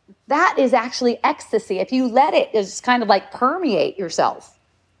 That is actually ecstasy. If you let it just kind of permeate yourself,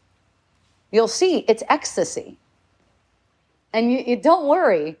 you'll see it's ecstasy. And you don't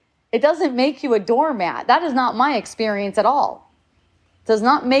worry. It doesn't make you a doormat. That is not my experience at all. It does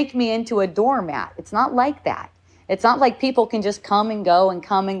not make me into a doormat. It's not like that. It's not like people can just come and go and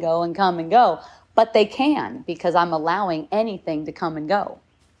come and go and come and go. But they can, because I'm allowing anything to come and go.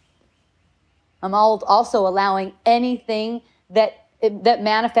 I'm also allowing anything that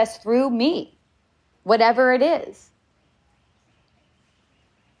manifests through me, whatever it is.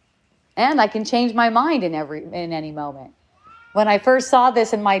 And I can change my mind in any moment. When I first saw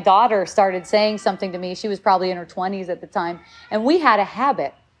this and my daughter started saying something to me, she was probably in her 20s at the time, and we had a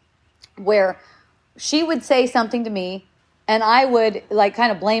habit where she would say something to me and I would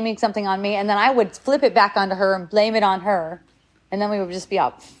kind of blaming something on me, and then I would flip it back onto her and blame it on her, and then we would just be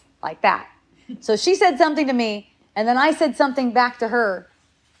up like that. So she said something to me, and then I said something back to her,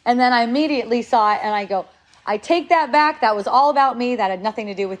 and then I immediately saw it and I go, I take that back. That was all about me. That had nothing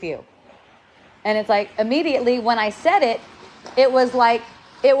to do with you. And it's like immediately when I said it, it was like,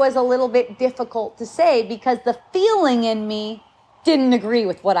 it was a little bit difficult to say because the feeling in me didn't agree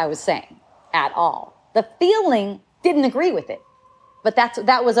with what I was saying at all. The feeling didn't agree with it, but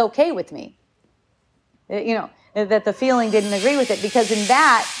that was okay with me. You know, that the feeling didn't agree with it because in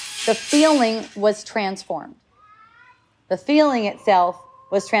that, the feeling was transformed. The feeling itself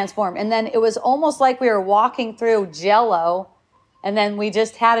was transformed. And then it was almost like we were walking through Jell-O, and then we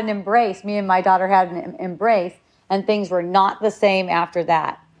just had an embrace. Me and my daughter had an embrace, and things were not the same after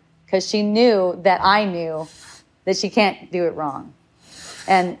that because she knew that I knew that she can't do it wrong.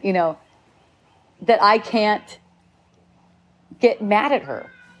 And, you know, that I can't get mad at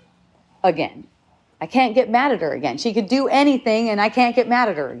her again. I can't get mad at her again. She could do anything, and I can't get mad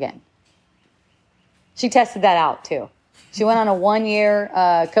at her again. She tested that out, too. She went on a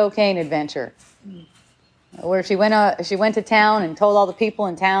 1-year cocaine adventure where she went to town and told all the people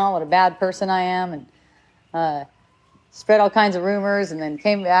in town what a bad person I am and spread all kinds of rumors, and then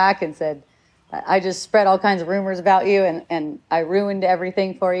came back and said, I just spread all kinds of rumors about you and I ruined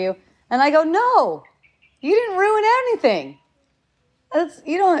everything for you. And I go, no, you didn't ruin anything.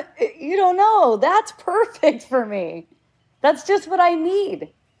 You don't know. That's perfect for me. That's just what I need.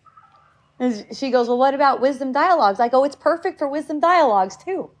 And she goes, well, what about Wisdom Dialogues? I go, it's perfect for Wisdom Dialogues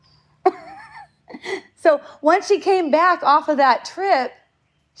too. So once she came back off of that trip,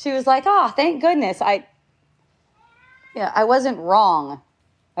 she was like, oh, thank goodness. I wasn't wrong.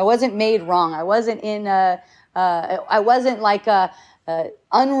 I wasn't made wrong. I wasn't I wasn't like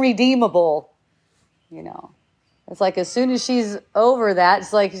unredeemable, you know. It's like as soon as she's over that,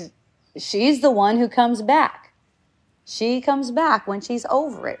 it's like she's the one who comes back. She comes back when she's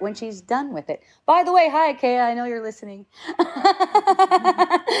over it, when she's done with it. By the way, hi, Kaya. I know you're listening.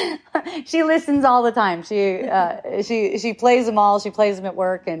 She listens all the time. She plays them all. She plays them at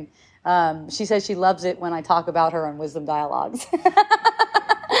work, and she says she loves it when I talk about her on Wisdom Dialogues.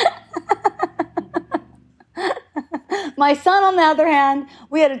 My son, on the other hand,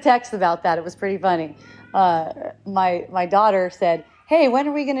 we had a text about that. It was pretty funny. My daughter said, hey, when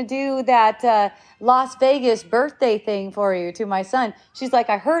are we going to do that Las Vegas birthday thing for you to my son? She's like,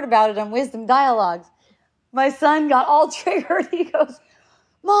 I heard about it on Wisdom Dialogues. My son got all triggered. He goes,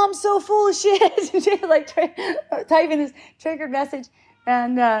 Mom's so full of shit. She like typing this triggered message.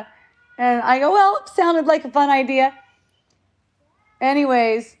 And I go, well, it sounded like a fun idea.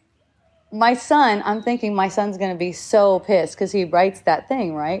 Anyways, my son, I'm thinking my son's going to be so pissed because he writes that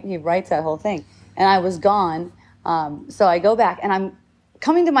thing, right? He writes that whole thing. And I was gone. So I go back and I'm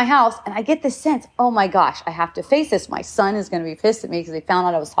coming to my house and I get this sense, oh my gosh, I have to face this. My son is going to be pissed at me because he found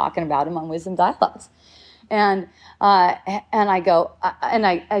out I was talking about him on Wisdom Dialogues. And I go, and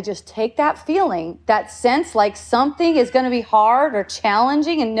I just take that feeling, that sense like something is going to be hard or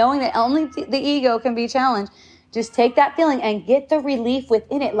challenging, and knowing that only the ego can be challenged. Just take that feeling and get the relief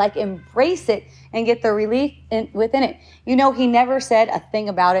within it, like embrace it and get the relief within it. You know, he never said a thing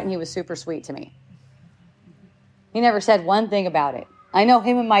about it, and he was super sweet to me. He never said one thing about it. I know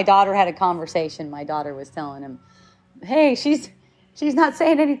him and my daughter had a conversation. My daughter was telling him, hey, she's not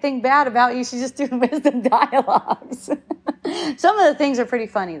saying anything bad about you. She's just doing Wisdom Dialogues. Some of the things are pretty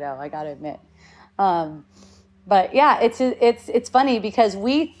funny, though, I got to admit. But yeah, it's funny because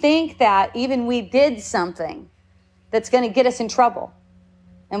we think that even we did something that's going to get us in trouble,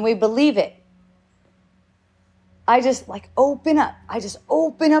 and we believe it. I just open up. I just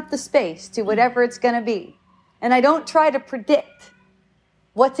open up the space to whatever it's going to be. And I don't try to predict.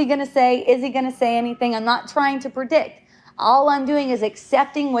 What's he going to say? Is he going to say anything? I'm not trying to predict. All I'm doing is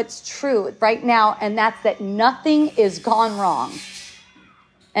accepting what's true right now, and that's that nothing is gone wrong.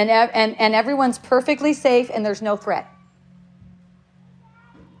 And everyone's perfectly safe, and there's no threat.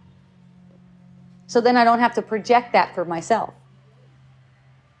 So then I don't have to project that for myself.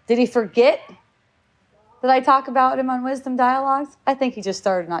 Did he forget that I talk about him on Wisdom Dialogues? I think he just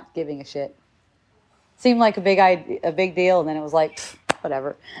started not giving a shit. Seemed like a big deal, and then it was like,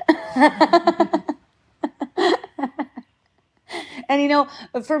 whatever. And you know,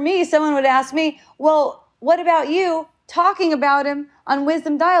 for me, someone would ask me, well, what about you talking about him on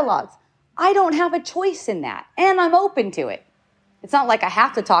Wisdom Dialogues? I don't have a choice in that, and I'm open to it. It's not like I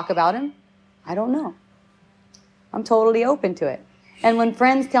have to talk about him. I don't know. I'm totally open to it. And when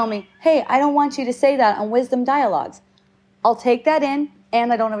friends tell me, hey, I don't want you to say that on Wisdom Dialogues, I'll take that in,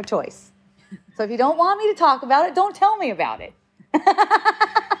 and I don't have a choice. So if you don't want me to talk about it, don't tell me about it.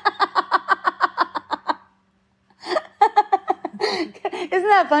 Isn't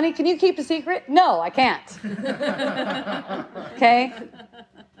that funny? Can you keep a secret? No, I can't. Okay?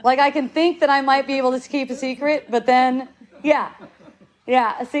 Like I can think that I might be able to keep a secret, but then, yeah.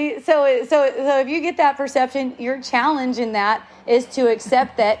 See, so if you get that perception, your challenge in that is to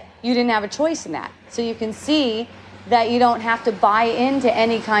accept that you didn't have a choice in that. So you can see that you don't have to buy into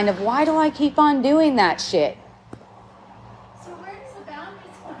any kind of, why do I keep on doing that shit? So where does the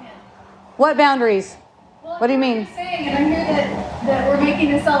boundaries come in? What boundaries? Well, What do you mean? You're saying, and I hear that we're making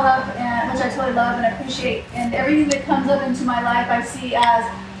this all up, and which I totally love and appreciate. And everything that comes up into my life, I see as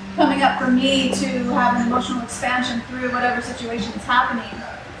coming up for me to have an emotional expansion through whatever situation is happening,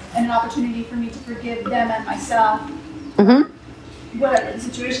 and an opportunity for me to forgive them and myself, whatever the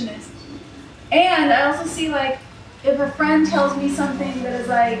situation is. And I also see, like, if a friend tells me something that is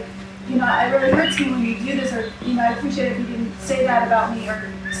like, you know, it really hurts me when you do this, or, you know, I appreciate if you didn't say that about me,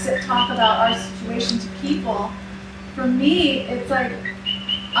 or talk about our situation to people. For me, it's like,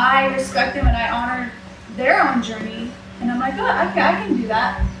 I respect them and I honor their own journey, and I'm like, oh, okay, I can do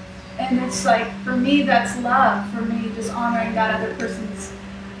that. And it's like, for me, that's love. For me, just honoring that other person's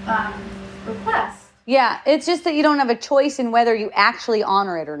request. Yeah, it's just that you don't have a choice in whether you actually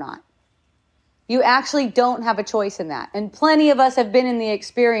honor it or not. You actually don't have a choice in that. And plenty of us have been in the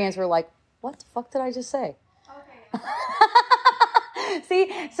experience where like, what the fuck did I just say? Okay.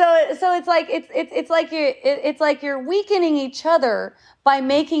 See, so it's like you're weakening each other by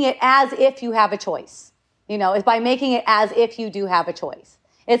making it as if you have a choice. You know, it's by making it as if you do have a choice.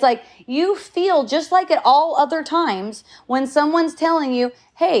 It's like you feel just like at all other times when someone's telling you,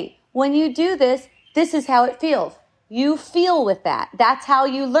 hey, when you do this, this is how it feels. You feel with that. That's how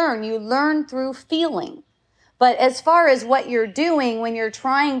you learn. You learn through feeling. But as far as what you're doing when you're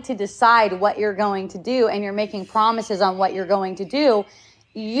trying to decide what you're going to do and you're making promises on what you're going to do,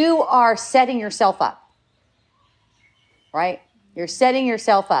 you are setting yourself up. Right? You're setting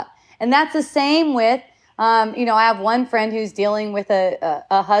yourself up. And that's the same with, you know, I have one friend who's dealing with a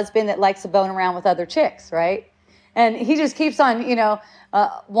husband that likes to bone around with other chicks, right? And he just keeps on, you know,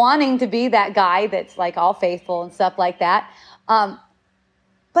 wanting to be that guy that's like all faithful and stuff like that.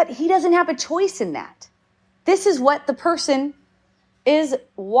 But he doesn't have a choice in that. This is what the person is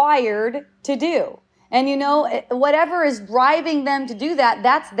wired to do. And, you know, whatever is driving them to do that,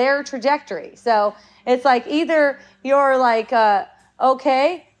 that's their trajectory. So it's like either you're like,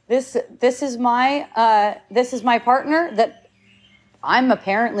 okay, this is my partner that I'm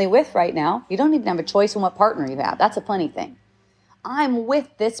apparently with right now. You don't even have a choice in what partner you have. That's a funny thing. I'm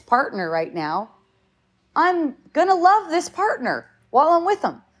with this partner right now. I'm going to love this partner while I'm with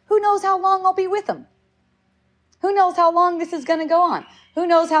them. Who knows how long I'll be with them? Who knows how long this is going to go on? Who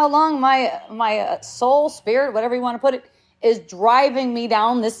knows how long my soul, spirit, whatever you want to put it, is driving me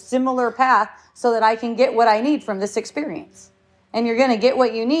down this similar path so that I can get what I need from this experience. And you're going to get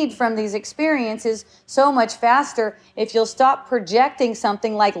what you need from these experiences so much faster if you'll stop projecting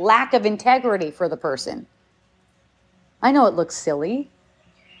something like lack of integrity for the person. I know it looks silly.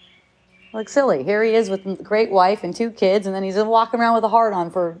 It looks silly. Here he is with a great wife and 2 kids, and then he's walking around with a heart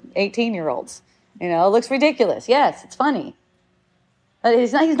on for 18-year-olds. You know, it looks ridiculous. Yes, it's funny. But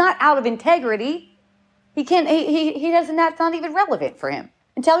he's not out of integrity. He can't, he doesn't, that's not even relevant for him.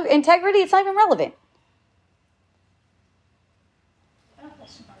 Integrity, it's not even relevant. I have a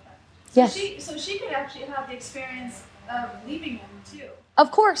question about that. Yes. So she could actually have the experience of leaving him too.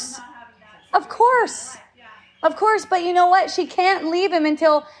 Of course. Not having that. Of course. Yeah. Of course, but you know what? She can't leave him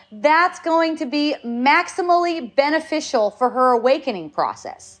until that's going to be maximally beneficial for her awakening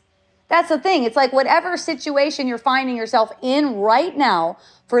process. That's the thing. It's like whatever situation you're finding yourself in right now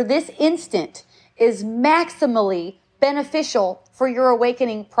for this instant is maximally beneficial for your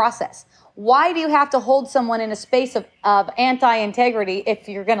awakening process. Why do you have to hold someone in a space of anti-integrity if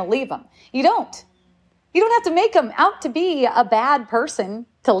you're going to leave them? You don't. You don't have to make them out to be a bad person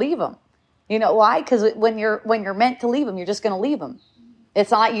to leave them. You know why? Because when you're meant to leave them, you're just going to leave them.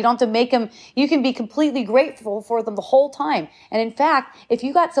 It's not, you don't have to make them, you can be completely grateful for them the whole time. And in fact, if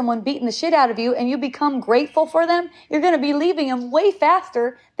you got someone beating the shit out of you and you become grateful for them, you're going to be leaving them way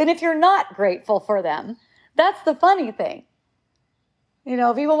faster than if you're not grateful for them. That's the funny thing. You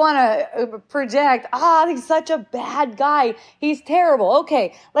know, people want to project, he's such a bad guy. He's terrible.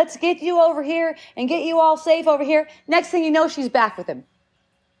 Okay, let's get you over here and get you all safe over here. Next thing you know, she's back with him.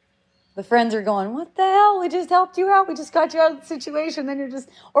 The friends are going, what the hell? We just helped you out. We just got you out of the situation. Then you're just,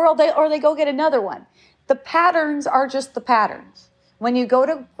 or they go get another one. The patterns are just the patterns. When you go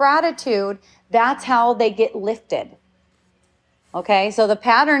to gratitude, that's how they get lifted. Okay, so the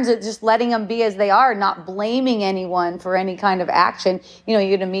patterns are just letting them be as they are, not blaming anyone for any kind of action. You know,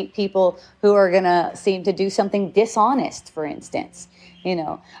 you're going to meet people who are going to seem to do something dishonest, for instance. You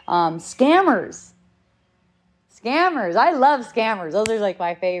know, scammers. Scammers. I love scammers. Those are like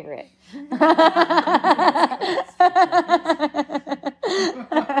my favorite.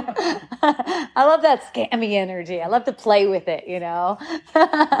 I love that scammy energy. I love to play with it, you know.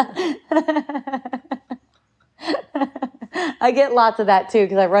 I get lots of that too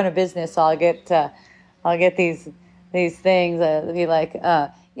because I run a business. So I'll get these things. Be like,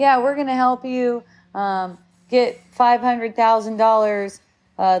 yeah, we're gonna help you get $500,000.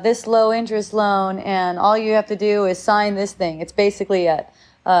 This low interest loan, and all you have to do is sign this thing. It's basically a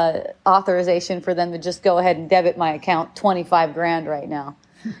authorization for them to just go ahead and debit my account $25,000 right now.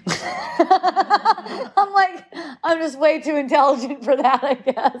 I'm like, I'm just way too intelligent for that, I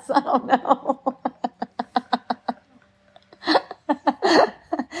guess. I don't know.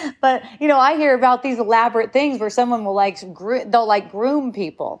 But, you know, I hear about these elaborate things where someone will they'll groom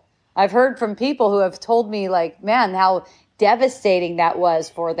people. I've heard from people who have told me like, man, how devastating that was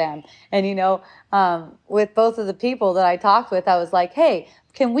for them. And, you know, with both of the people that I talked with, I was like, hey,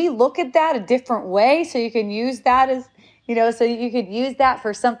 can we look at that a different way so you can use that as, you know, so you could use that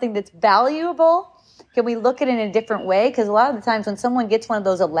for something that's valuable? Can we look at it in a different way? Because a lot of the times when someone gets one of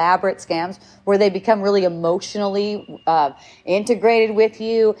those elaborate scams where they become really emotionally integrated with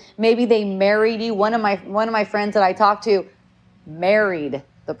you, maybe they married you. One of my friends that I talked to married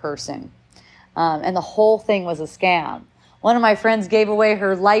the person, and the whole thing was a scam. One of my friends gave away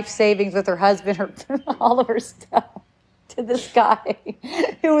her life savings with her husband, all of her stuff, to this guy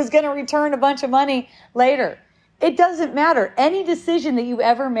who was going to return a bunch of money later. It doesn't matter. Any decision that you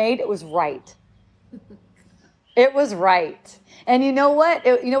ever made, it was right. It was right. And you know what?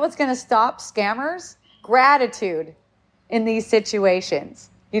 You know what's going to stop scammers? Gratitude in these situations.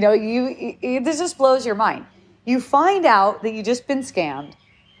 You know, this just blows your mind. You find out that you've just been scammed,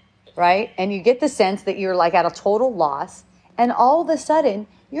 right? And you get the sense that you're like at a total loss. And all of a sudden,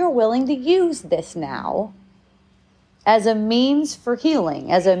 you're willing to use this now as a means for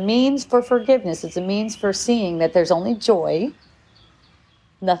healing, as a means for forgiveness, as a means for seeing that there's only joy.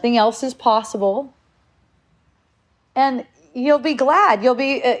 Nothing else is possible. And you'll be glad. You'll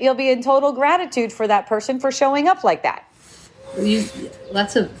be in total gratitude for that person for showing up like that.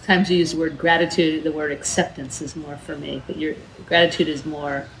 Lots of times you use the word gratitude. The word acceptance is more for me, but your gratitude is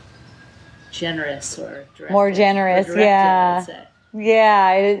more generous or directed. More generous, or directed, yeah. I'd say.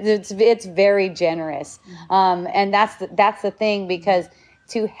 Yeah, it's very generous, and that's the thing, because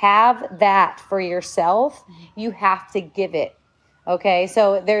to have that for yourself, you have to give it. Okay,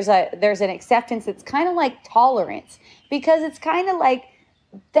 so there's an acceptance that's kind of like tolerance, because it's kind of like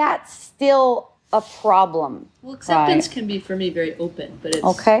that's still a problem. Well, acceptance right? can be for me very open, but it's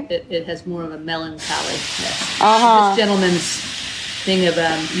okay. It has more of a melancholiness. Uh-huh. This gentleman's thing of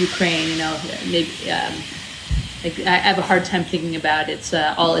Ukraine, you know, maybe. Like I have a hard time thinking about it's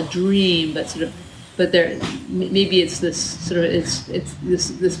all a dream, but there maybe it's this sort of it's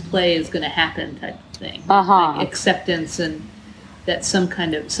this play is going to happen type of thing. Uh-huh. Like acceptance and that some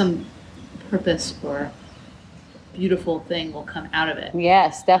purpose or beautiful thing will come out of it.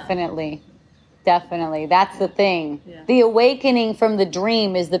 Yes, definitely. That's the thing. Yeah. The awakening from the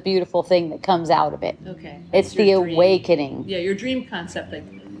dream is the beautiful thing that comes out of it. Okay. It's the dream. Awakening. Yeah, your dream concept, like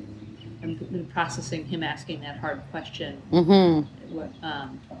I've been processing him asking that hard question. Mm-hmm. What,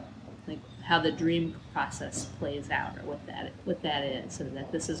 like how the dream process plays out, or what that is, so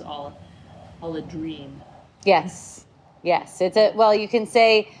that this is all a dream. Yes. It's you can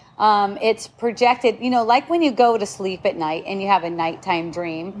say it's projected, you know, like when you go to sleep at night and you have a nighttime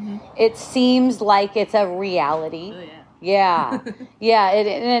dream, mm-hmm. It seems like it's a reality. Oh, yeah. Yeah.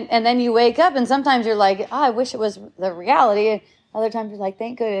 And then you wake up and sometimes you're like, oh, I wish it was the reality. And other times you're like,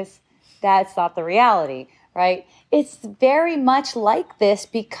 thank goodness that's not the reality, right? It's very much like this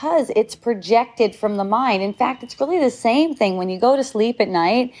because it's projected from the mind. In fact, it's really the same thing when you go to sleep at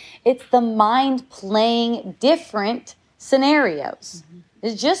night. It's the mind playing different scenarios. Mm-hmm.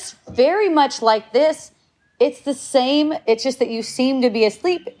 It's just very much like this. It's the same. It's just that you seem to be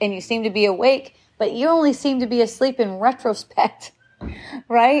asleep and you seem to be awake, but you only seem to be asleep in retrospect,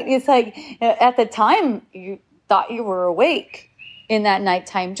 right? It's like at the time you thought you were awake in that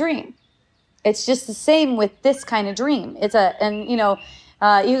nighttime dream. It's just the same with this kind of dream. You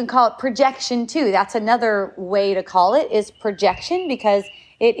can call it projection too. That's another way to call it, is projection, because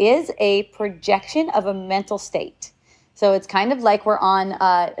it is a projection of a mental state. So it's kind of like we're on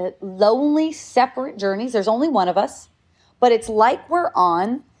lonely, separate journeys. There's only one of us, but it's like we're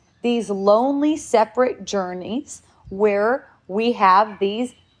on these lonely, separate journeys where we have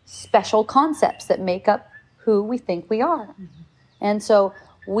these special concepts that make up who we think we are. Mm-hmm. And so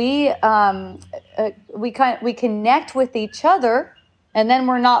we connect with each other And then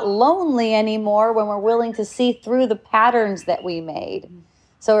we're not lonely anymore when we're willing to see through the patterns that we made.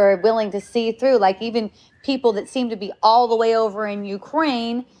 So we're willing to see through, like even people that seem to be all the way over in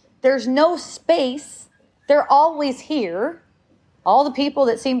Ukraine, there's no space. They're always here. All the people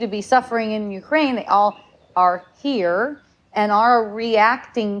that seem to be suffering in Ukraine, they all are here, and our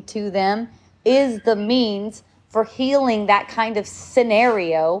reacting to them is the means for healing that kind of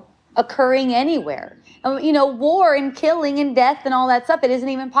scenario occurring anywhere. War and killing and death and all that stuff, it isn't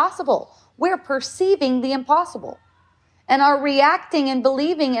even possible. We're perceiving the impossible. And our reacting and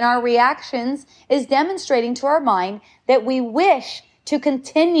believing in our reactions is demonstrating to our mind that we wish to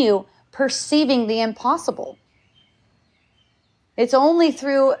continue perceiving the impossible. It's only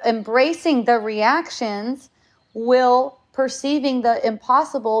through embracing the reactions will perceiving the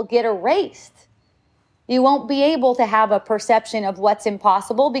impossible get erased. You won't be able to have a perception of what's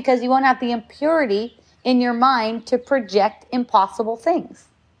impossible because you won't have the impurity in your mind to project impossible things.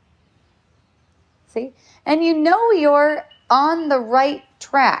 See? And you're on the right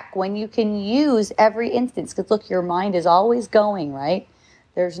track when you can use every instance. Because look, your mind is always going, right?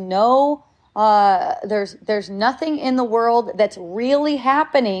 There's nothing in the world that's really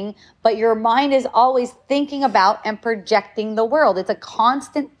happening, but your mind is always thinking about and projecting the world. It's a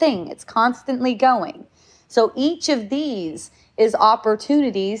constant thing. It's constantly going. So each of these is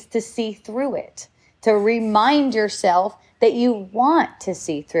opportunities to see through it, to remind yourself that you want to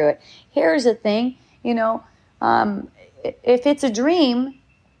see through it. Here's the thing, if it's a dream,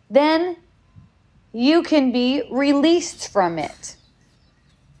 then you can be released from it.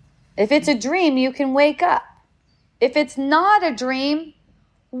 If it's a dream, you can wake up. If it's not a dream,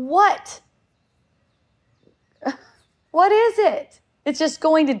 what? What is it? It's just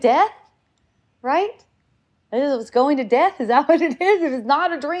going to death, right? It's going to death. Is that what it is? If it's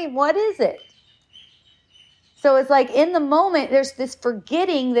not a dream, what is it? So it's like in the moment, there's this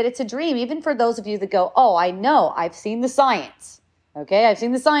forgetting that it's a dream, even for those of you that go, oh, I know, I've seen the science. Okay, I've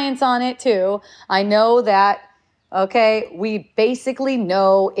seen the science on it too. I know that, okay, we basically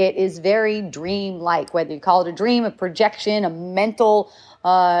know it is very dream-like, whether you call it a dream, a projection, a mental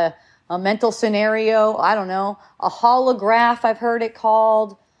scenario, I don't know, a holograph, I've heard it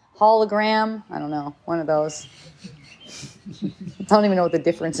called, hologram, I don't know, one of those. I don't even know what the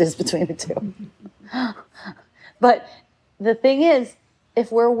difference is between the two. But the thing is,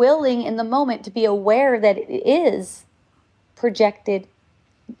 if we're willing in the moment to be aware that it is projected,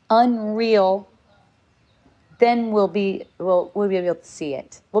 unreal, then we'll be able to see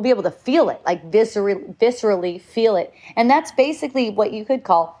it. We'll be able to feel it, like viscerally feel it. And that's basically what you could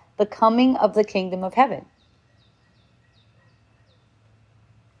call the coming of the kingdom of heaven.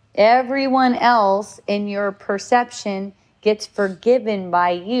 Everyone else in your perception gets forgiven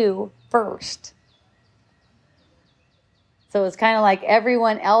by you first. So it's kind of like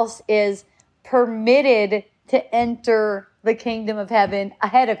everyone else is permitted to enter the kingdom of heaven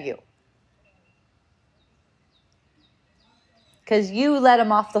ahead of you. Because you let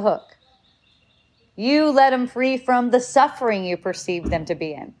them off the hook. You let them free from the suffering you perceive them to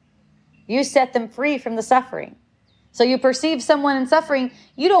be in. You set them free from the suffering. So you perceive someone in suffering,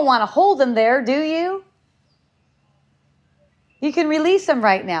 you don't want to hold them there, do you? You can release them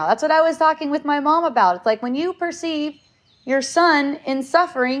right now. That's what I was talking with my mom about. It's like when you perceive your son in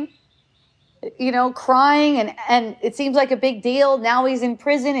suffering, crying, and it seems like a big deal. Now he's in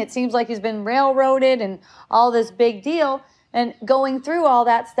prison. It seems like he's been railroaded and all this big deal and going through all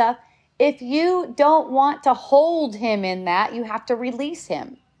that stuff. If you don't want to hold him in that, you have to release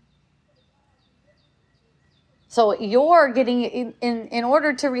him. So you're getting, in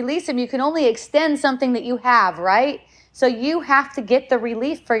order to release him, you can only extend something that you have, right? So you have to get the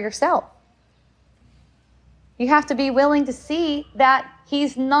relief for yourself. You have to be willing to see that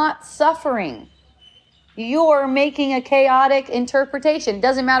he's not suffering. You're making a chaotic interpretation. It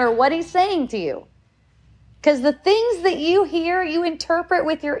doesn't matter what he's saying to you. Because the things that you hear, you interpret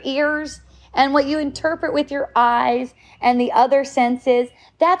with your ears, and what you interpret with your eyes and the other senses,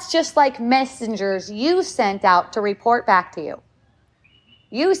 that's just like messengers you sent out to report back to you.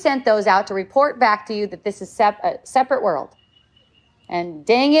 You sent those out to report back to you that this is a separate world. And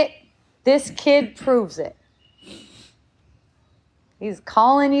dang it, this kid proves it. He's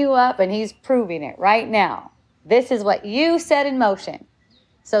calling you up and he's proving it right now. This is what you set in motion.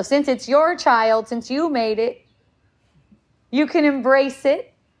 So since it's your child, since you made it, you can embrace it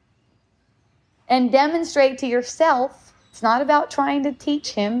and demonstrate to yourself. It's not about trying to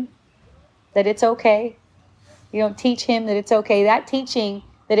teach him that it's okay. You don't teach him that it's okay. That teaching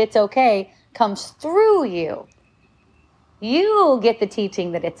that it's okay comes through you. You get the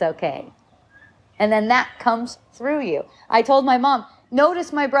teaching that it's okay. And then that comes through you. I told my mom,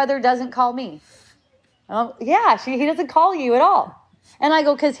 notice my brother doesn't call me. Yeah, he doesn't call you at all. And I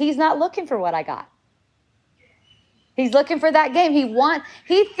go, because he's not looking for what I got. He's looking for that game.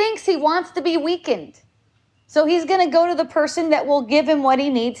 He thinks he wants to be weakened. So he's going to go to the person that will give him what he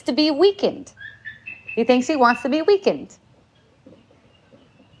needs to be weakened. He thinks he wants to be weakened.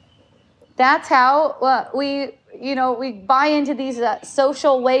 That's how we buy into these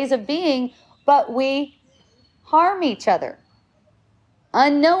social ways of being, but we harm each other.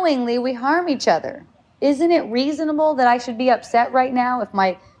 Unknowingly, we harm each other. Isn't it reasonable that I should be upset right now if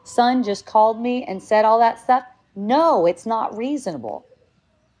my son just called me and said all that stuff? No, it's not reasonable.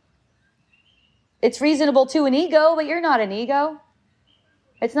 It's reasonable to an ego, but you're not an ego.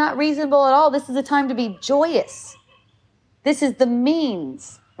 It's not reasonable at all. This is the time to be joyous. This is the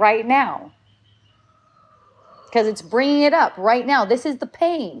means right now. Because it's bringing it up right now. This is the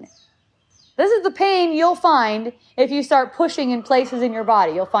pain. This is the pain you'll find if you start pushing in places in your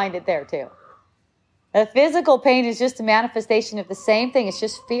body. You'll find it there too. The physical pain is just a manifestation of the same thing. It's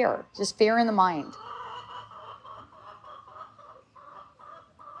just fear in the mind.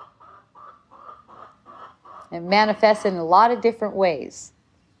 It manifests in a lot of different ways.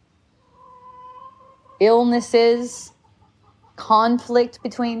 Illnesses, conflict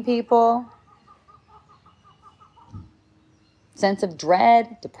between people, sense of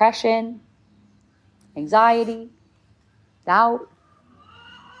dread, depression, anxiety, doubt.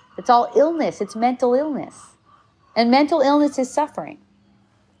 It's all illness. It's mental illness. And mental illness is suffering.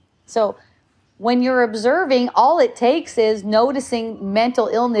 So when you're observing, all it takes is noticing mental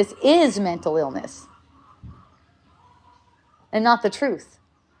illness is mental illness and not the truth.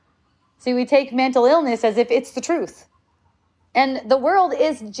 See, we take mental illness as if it's the truth. And the world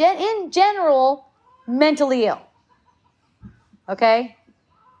is, in general, mentally ill. Okay?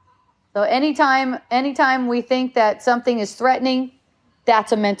 So anytime we think that something is threatening,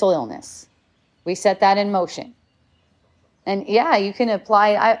 that's a mental illness. We set that in motion. And yeah, you can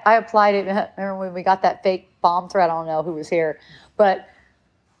apply, I applied it, remember when we got that fake bomb threat? I don't know who was here, but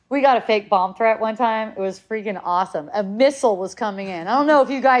we got a fake bomb threat one time. It was freaking awesome. A missile was coming in. I don't know if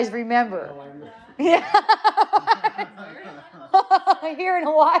you guys remember. Yeah. Here in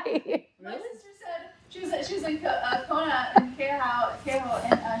Hawaii. My sister said, she was in Kona and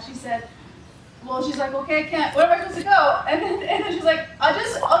Keho, and she said, well, she's like, okay, I can't. Where am I supposed to go? And then she's like, I'll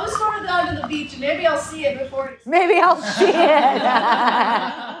just go down to the beach and maybe I'll see it before it. Maybe I'll see it.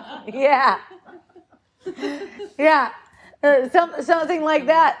 Yeah. Yeah. Something like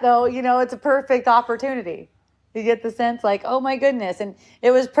that, though, it's a perfect opportunity. You get the sense like, oh my goodness. And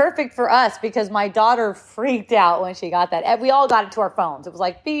it was perfect for us because my daughter freaked out when she got that. And we all got it to our phones. It was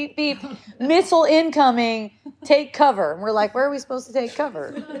like, beep, beep, missile incoming, take cover. And we're like, where are we supposed to take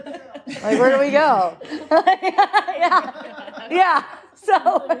cover? Like, where do we go? Yeah.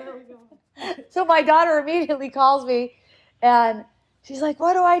 So my daughter immediately calls me and she's like,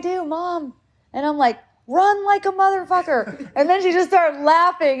 what do I do, Mom? And I'm like, run like a motherfucker. And then she just started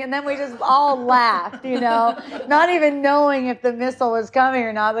laughing, and then we just all laughed, not even knowing if the missile was coming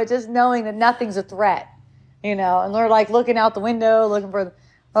or not, but just knowing that nothing's a threat, and we're like looking out the window, looking for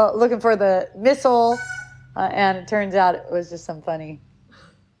the missile, and it turns out it was just some funny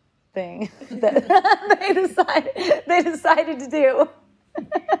thing that they decided to do.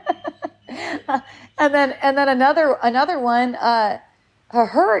 And then another one, a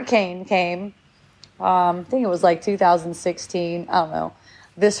hurricane came. I think it was like 2016. I don't know.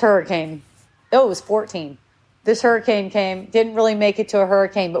 This hurricane, it was 14. This hurricane came, didn't really make it to a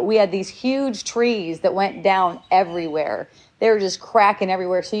hurricane, but we had these huge trees that went down everywhere. They were just cracking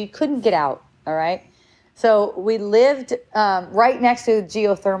everywhere, so you couldn't get out, all right? So we lived right next to the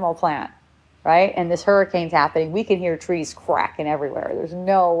geothermal plant, right? And this hurricane's happening. We can hear trees cracking everywhere. There's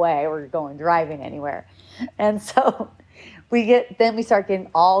no way we're driving anywhere. And so we start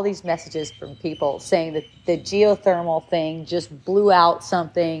getting all these messages from people saying that the geothermal thing just blew out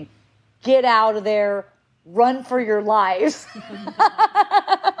something. Get out of there. Run for your lives.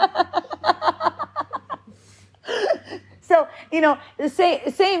 So,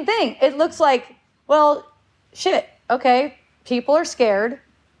 the same thing. It looks like, well, shit, okay, people are scared.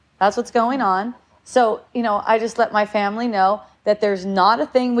 That's what's going on. So, I just let my family know that there's not a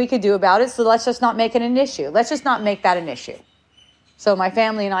thing we could do about it, so let's just not make it an issue. Let's just not make that an issue. So my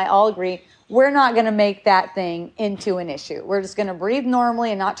family and I all agree, we're not going to make that thing into an issue. We're just going to breathe normally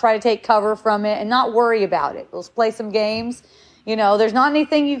and not try to take cover from it and not worry about it. Let's play some games. There's not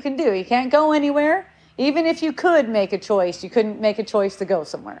anything you can do. You can't go anywhere. Even if you could make a choice, you couldn't make a choice to go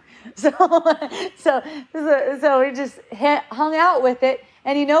somewhere. So we just hung out with it.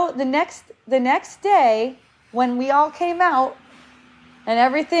 And the next day when we all came out,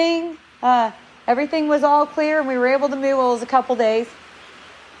 and everything was all clear, and we were able to move. Well, it was a couple days.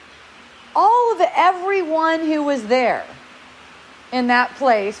 Everyone who was there in that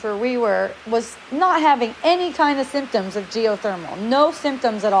place where we were was not having any kind of symptoms of geothermal. No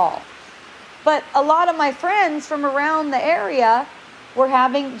symptoms at all. But a lot of my friends from around the area were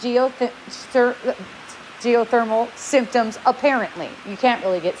having geothermal symptoms, apparently. You can't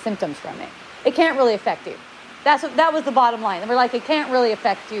really get symptoms from it. It can't really affect you. That was the bottom line. And we're like, it can't really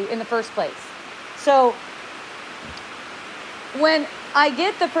affect you in the first place. So when I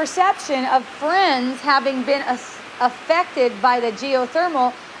get the perception of friends having been affected by the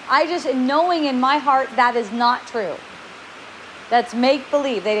geothermal, I just, knowing in my heart that is not true. That's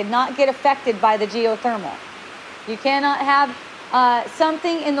make-believe. They did not get affected by the geothermal. You cannot have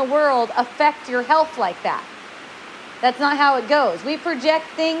something in the world affect your health like that. That's not how it goes. We project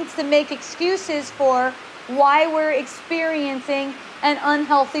things to make excuses for why we're experiencing an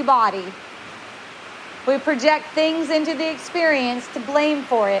unhealthy body. We project things into the experience to blame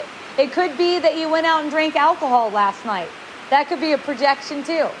for it. It could be that you went out and drank alcohol last night. That could be a projection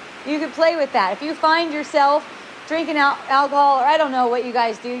too. You could play with that. If you find yourself drinking alcohol, or I don't know what you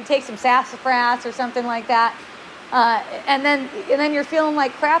guys do, you take some sassafras or something like that, and then you're feeling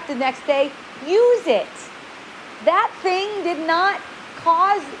like crap the next day, use it. That thing did not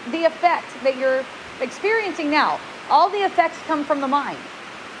cause the effect that you're experiencing now. All the effects come from the mind.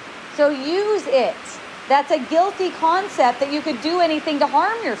 So use it. That's a guilty concept that you could do anything to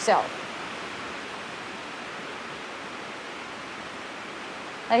harm yourself.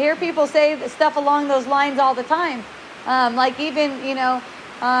 I hear people say stuff along those lines all the time. Like even,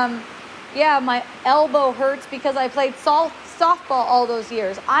 my elbow hurts because I played softball all those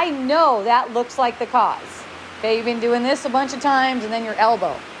years. I know that looks like the cause. Okay, you've been doing this a bunch of times and then your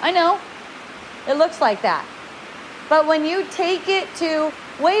elbow. I know. It looks like that. But when you take it to,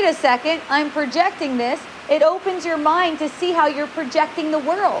 wait a second, I'm projecting this, it opens your mind to see how you're projecting the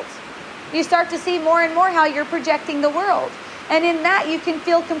world. You start to see more and more how you're projecting the world. And in that, you can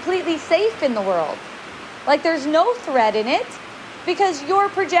feel completely safe in the world. Like there's no threat in it because you're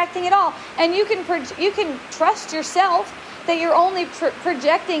projecting it all. And you can trust yourself that you're only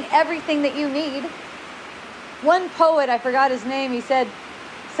projecting everything that you need. One poet, I forgot his name, he said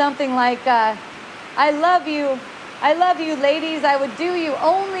something like, I love you, ladies, I would do you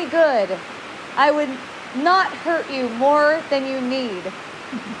only good. I would not hurt you more than you need.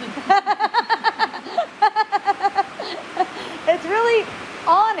 It's really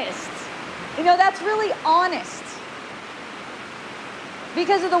honest. That's really honest.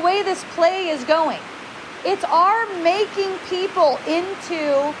 Because of the way this play is going. It's our making people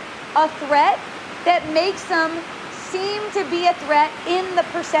into a threat that makes them seem to be a threat in the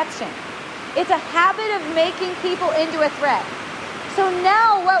perception. It's a habit of making people into a threat. So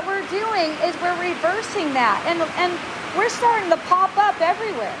now what we're doing is we're reversing that. And we're starting to pop up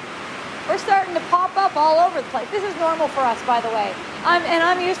everywhere. We're starting to pop up all over the place. This is normal for us, by the way.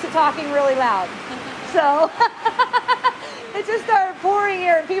 I'm used to talking really loud. So it just started pouring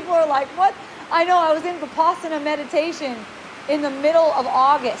here and people are like, what? I know, I was in Vipassana meditation in the middle of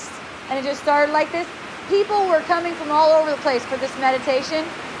August. And it just started like this. People were coming from all over the place for this meditation.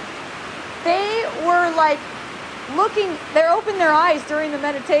 They were like they opened their eyes during the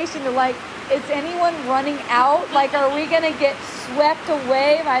meditation to like, is anyone running out? Like, are we going to get swept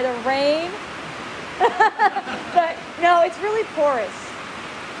away by the rain? But no, it's really porous.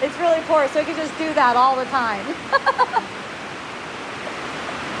 It's really porous. So you can just do that all the time.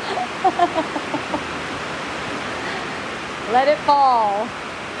 Let it fall.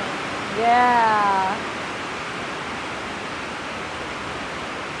 Yeah.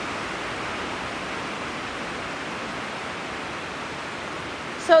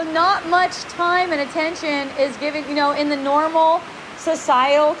 So not much time and attention is given, in the normal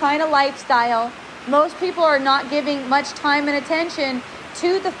societal kind of lifestyle. Most people are not giving much time and attention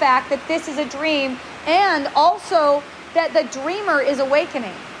to the fact that this is a dream and also that the dreamer is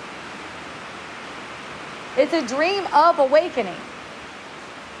awakening. It's a dream of awakening.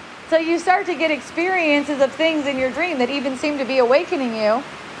 So you start to get experiences of things in your dream that even seem to be awakening you.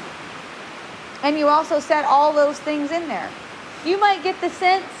 And you also set all those things in there. You might get the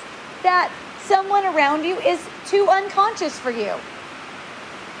sense that someone around you is too unconscious for you.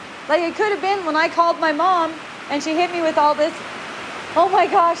 Like it could have been when I called my mom and she hit me with all this, oh my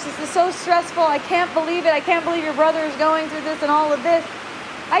gosh, this is so stressful. I can't believe it. I can't believe your brother is going through this and all of this.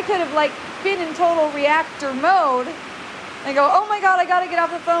 I could have been in total reactor mode and go, oh my God, I got to get off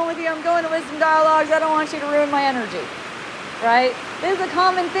the phone with you. I'm going to Wisdom Dialogues. I don't want you to ruin my energy. Right? This is a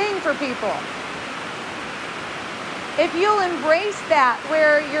common thing for people. if you'll embrace that,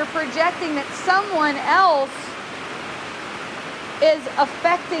 where you're projecting that someone else is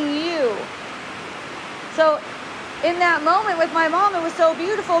affecting you. So in that moment with my mom, it was so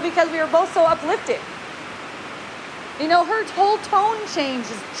beautiful because we were both so uplifted. You know, her whole tone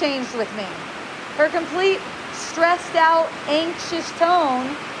changed with me. Her complete stressed out, anxious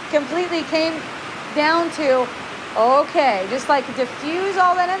tone completely came down to, okay, just like diffuse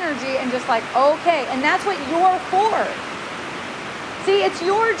all that energy and just like, okay. And that's what you're for. See, it's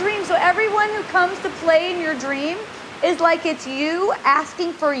your dream. So everyone who comes to play in your dream is like it's you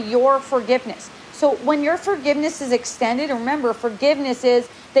asking for your forgiveness. So when your forgiveness is extended, remember, forgiveness is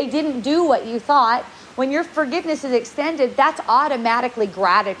they didn't do what you thought. When your forgiveness is extended, that's automatically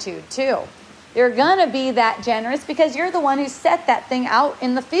gratitude too. You're going to be that generous because you're the one who set that thing out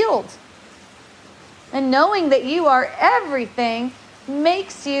in the field. And knowing that you are everything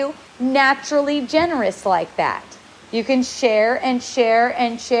makes you naturally generous like that. You can share and share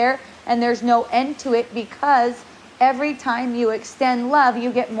and share, and there's no end to it because every time you extend love,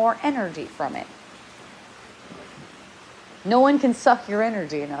 you get more energy from it. No one can suck your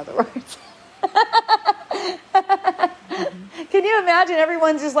energy, in other words. Can you imagine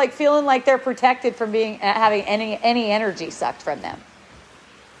everyone's just like feeling like they're protected from having any energy sucked from them?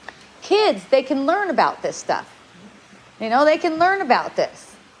 Kids, they can learn about this stuff. You know, they can learn about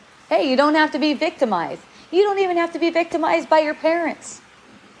this. Hey, you don't have to be victimized. You don't even have to be victimized by your parents.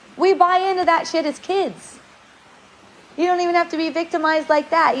 We buy into that shit as kids. You don't even have to be victimized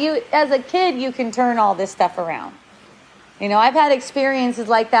like that. You, as a kid, you can turn all this stuff around. You know, I've had experiences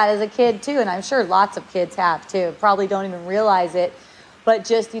like that as a kid too, and I'm sure lots of kids have too. Probably don't even realize it. But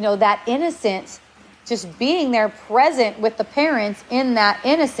just, you know, that innocence, just being there present with the parents in that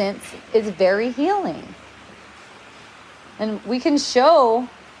innocence is very healing. And we can show,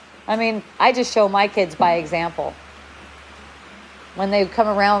 I mean, I just show my kids by example. When they come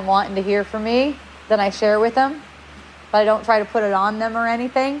around wanting to hear from me, then I share with them. But I don't try to put it on them or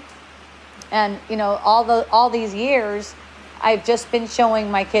anything. And, you know, all these years, I've just been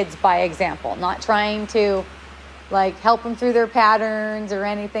showing my kids by example, not trying to like help them through their patterns or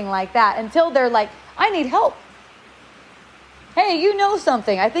anything like that until they're like, I need help. Hey, you know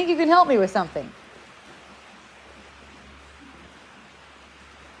something. I think you can help me with something.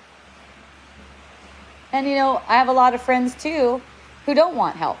 And, you know, I have a lot of friends too who don't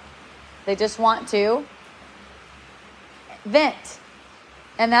want help. They just want to vent.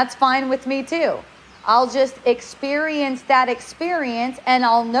 And that's fine with me too. I'll just experience that experience and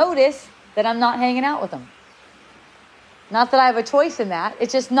I'll notice that I'm not hanging out with them. Not that I have a choice in that.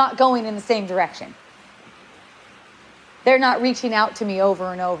 It's just not going in the same direction. They're not reaching out to me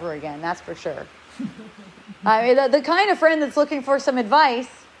over and over again, that's for sure. I mean, the kind of friend that's looking for some advice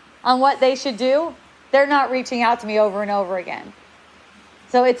on what they should do, they're not reaching out to me over and over again.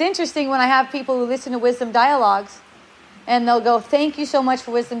 So it's interesting when I have people who listen to Wisdom Dialogues and they'll go, thank you so much for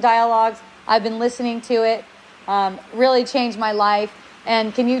Wisdom Dialogues. I've been listening to it, really changed my life.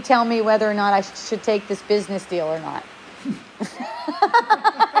 And can you tell me whether or not I should take this business deal or not?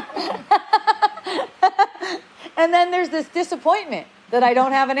 And then there's this disappointment that I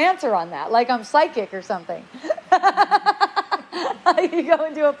don't have an answer on that, like I'm psychic or something. You go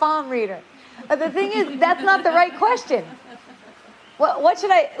into a palm reader. But the thing is, that's not the right question. What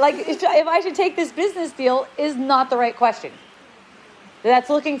should I, like, if I should take this business deal is not the right question.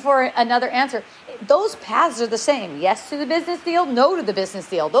 That's looking for another answer. Those paths are the same. Yes to the business deal, no to the business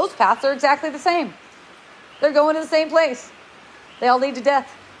deal. Those paths are exactly the same. They're going to the same place. They all lead to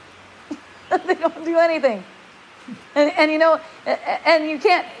death. They don't do anything. And you know, and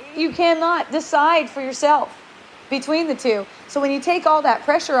you cannot decide for yourself between the two. So when you take all that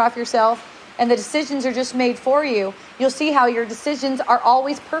pressure off yourself and the decisions are just made for you, you'll see how your decisions are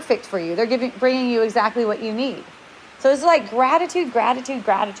always perfect for you. They're bringing you exactly what you need. So it's like gratitude, gratitude,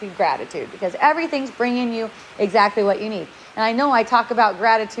 gratitude, gratitude, because everything's bringing you exactly what you need. And I know I talk about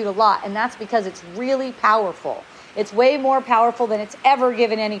gratitude a lot, and that's because it's really powerful. It's way more powerful than it's ever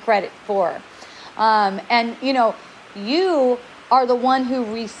given any credit for. And, you know, you are the one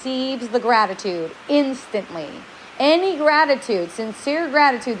who receives the gratitude instantly. Any gratitude, sincere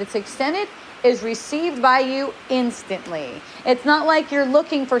gratitude that's extended is received by you instantly. It's not like you're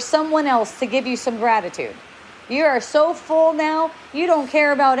looking for someone else to give you some gratitude. You are so full now, you don't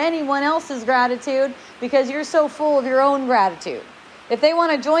care about anyone else's gratitude because you're so full of your own gratitude. If they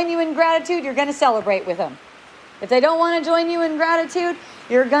want to join you in gratitude, you're going to celebrate with them. If they don't want to join you in gratitude,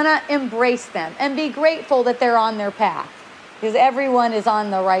 you're going to embrace them and be grateful that they're on their path, because everyone is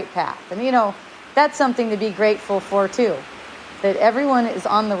on the right path. And, you know, that's something to be grateful for too, that everyone is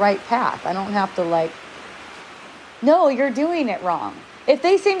on the right path. I don't have to, like, No, you're doing it wrong. If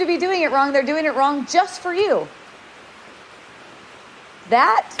they seem to be doing it wrong, they're doing it wrong just for you.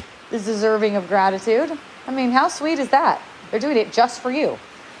 That is deserving of gratitude. I mean, how sweet is that? They're doing it just for you.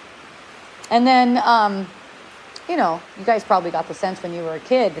 And then, you guys probably got the sense when you were a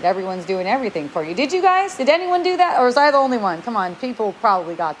kid that everyone's doing everything for you. Did you guys? Did anyone do that? Or was I the only one? Come on, people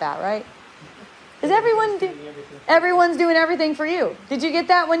probably got that, right? Everyone's doing everything for you. Did you get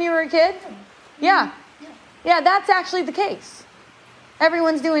that when you were a kid? Yeah. Yeah, that's actually the case.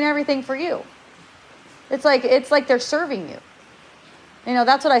 Everyone's doing everything for you. It's like they're serving you.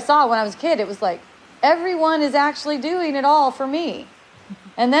 That's what I saw when I was a kid. It was like, everyone is actually doing it all for me.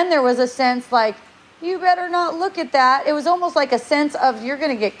 And then there was a sense like, you better not look at that. It was almost like a sense of, you're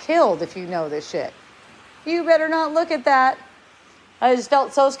going to get killed if you know this shit. You better not look at that. I just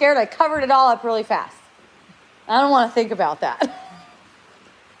felt so scared. I covered it all up really fast. I don't want to think about that.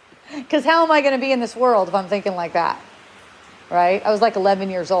 Because how am I going to be in this world if I'm thinking like that? Right? I was like 11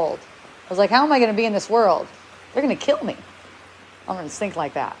 years old. I was like, how am I going to be in this world? They're going to kill me. I'm going to think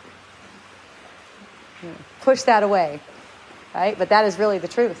like that. Push that away. Right? But that is really the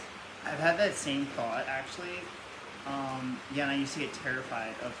truth. I've had that same thought, actually. And I used to get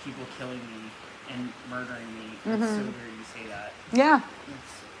terrified of people killing me and murdering me. It's so weird you say that. Yeah.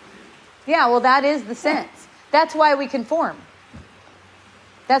 Yeah, well, that is the sense. That's why we conform.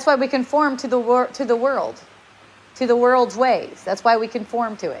 That's why we conform to the world, to the world's ways. That's why we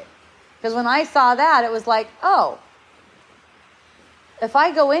conform to it. Because when I saw that, it was like, oh, if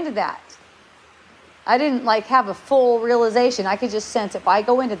I go into that, I didn't have a full realization. I could just sense if I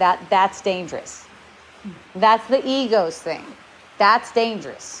go into that, that's dangerous. That's the ego's thing. That's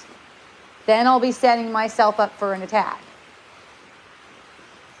dangerous. Then I'll be setting myself up for an attack.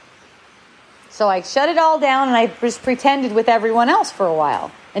 So I shut it all down and I just pretended with everyone else for a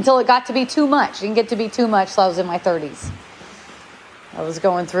while until it got to be too much. It didn't get to be too much till I was in my 30s. I was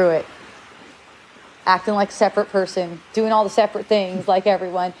going through it. Acting like a separate person, doing all the separate things like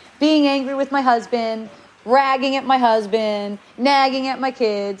everyone, being angry with my husband, ragging at my husband, nagging at my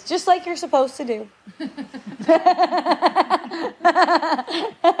kids, just like you're supposed to do. But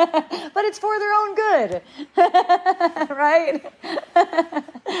it's for their own good, right?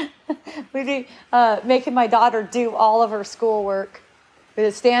 We do, making my daughter do all of her schoolwork. We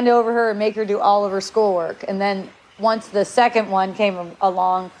would stand over her and make her do all of her schoolwork. And then once the second one came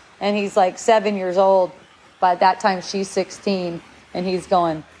along, and he's like 7 years old. By that time, she's 16. And he's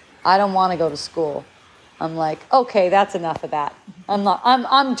going, I don't want to go to school. I'm like, okay, that's enough of that.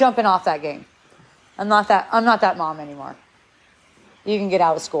 I'm jumping off that game. I'm not that mom anymore. You can get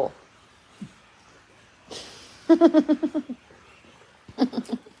out of school.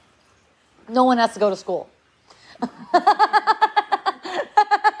 No one has to go to school.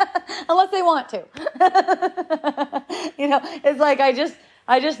 Unless they want to. It's like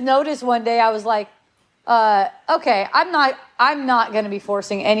I just noticed one day, I was like, okay, I'm not going to be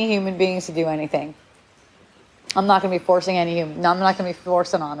forcing any human beings to do anything. I'm not going to be forcing any human. No, I'm not going to be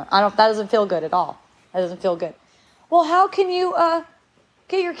forcing on them. That doesn't feel good at all. That doesn't feel good. Well, how can you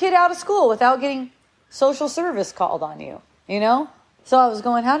get your kid out of school without getting social service called on you? So I was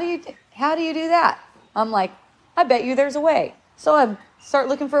going, how do you do that? I'm like, I bet you there's a way. So I start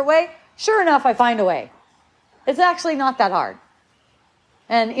looking for a way. Sure enough, I find a way. It's actually not that hard.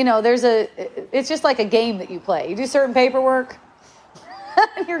 And, it's just like a game that you play. You do certain paperwork,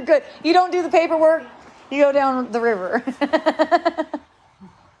 you're good. You don't do the paperwork, you go down the river.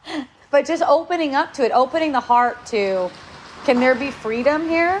 But just opening up to it, opening the heart to, can there be freedom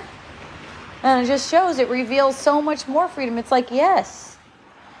here? And it just shows, it reveals so much more freedom. It's like, yes.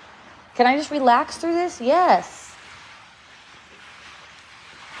 Can I just relax through this? Yes.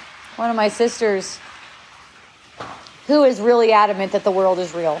 One of my sisters, who is really adamant that the world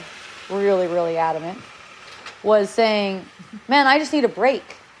is real, really, really adamant, was saying, man, I just need a break.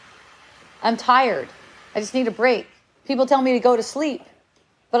 I'm tired. I just need a break. People tell me to go to sleep,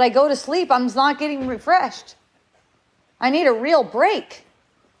 but I go to sleep, I'm not getting refreshed. I need a real break.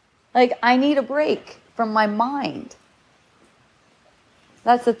 I need a break from my mind.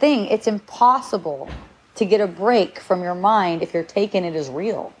 That's the thing. It's impossible to get a break from your mind if you're taking it as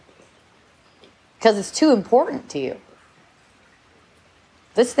real. Because it's too important to you.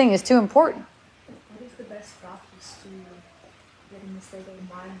 This thing is too important. What is the best practice to get in a state of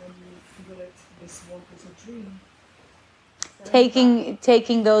mind when you feel that this world is a dream?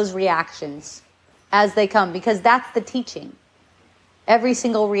 Taking those reactions as they come, because that's the teaching. Every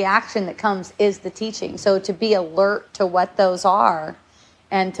single reaction that comes is the teaching. So to be alert to what those are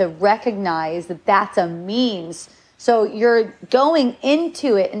and to recognize that that's a means. So you're going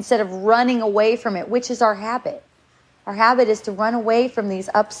into it instead of running away from it, which is our habit. Our habit is to run away from these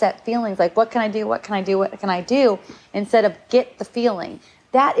upset feelings. Like, what can I do? What can I do? What can I do? Instead of get the feeling.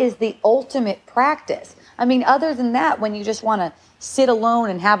 That is the ultimate practice. I mean, other than that, when you just want to sit alone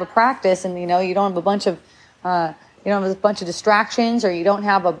and have a practice and, you know, you don't have a bunch of, distractions, or you don't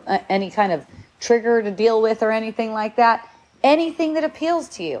have any kind of trigger to deal with or anything like that, anything that appeals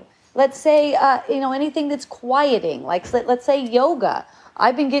to you. Let's say, anything that's quieting, like let's say yoga.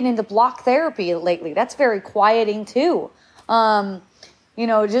 I've been getting into block therapy lately. That's very quieting too.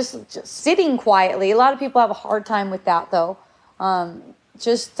 Just sitting quietly. A lot of people have a hard time with that though.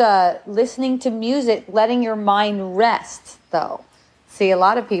 Just listening to music, letting your mind rest though. See, a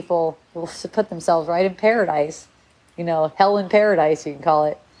lot of people will put themselves right in paradise. Hell in paradise, you can call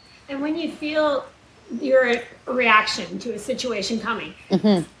it. And when you feel your reaction to a situation coming,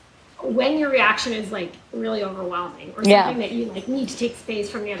 when your reaction is like really overwhelming or something that you like need to take space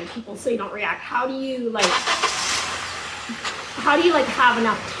from the other people so you don't react, how do you have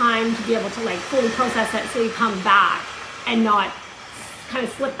enough time to be able to like fully process that so you come back and not kind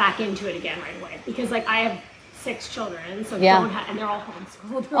of slip back into it again right away? Because like I have 6 children, so and they're all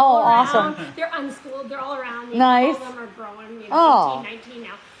homeschooled. They're all around. Awesome. They're unschooled. They're all around. Nice. All of them are growing. 18, 19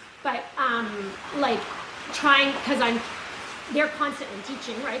 now. But trying, because they're constantly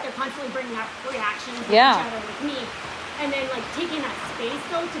teaching, right? They're constantly bringing up reactions with each other with me. And then like taking that space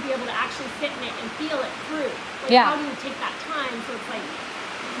though to be able to actually sit in it and feel it through. Like how do you take that time so it's like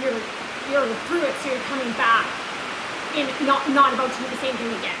you're through it, so you're coming back and not about to do the same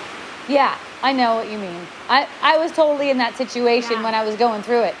thing again. Yeah, I know what you mean. I was totally in that situation when I was going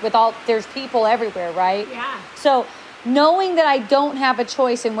through it there's people everywhere, right? Yeah. So knowing that I don't have a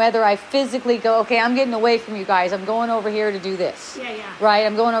choice in whether I physically go, okay, I'm getting away from you guys. I'm going over here to do this. Yeah. Right?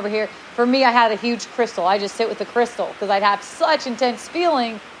 I'm going over here. For me, I had a huge crystal. I just sit with the crystal because I'd have such intense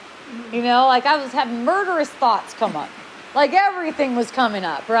feeling, like I was having murderous thoughts come up. Like everything was coming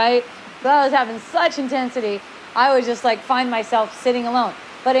up, right? But I was having such intensity. I would just like find myself sitting alone.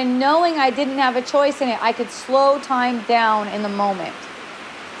 But in knowing I didn't have a choice in it, I could slow time down in the moment.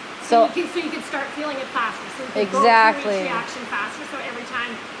 So you could start feeling it faster. So you could go through each reaction faster. So every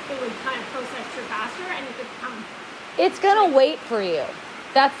time it would kind of process through faster, and you could come. It's gonna wait for you.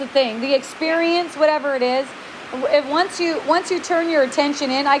 That's the thing. The experience, whatever it is, once you turn your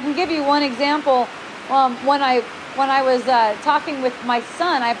attention in, I can give you one example. When I was talking with my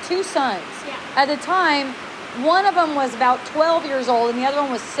son, I have 2 sons. Yeah. At the time, one of them was about 12 years old, and the other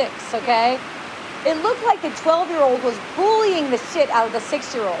one was 6. Okay. It looked like the 12-year-old was bullying the shit out of the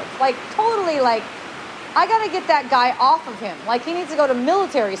 6-year-old. Like, totally, like, I got to get that guy off of him. Like, he needs to go to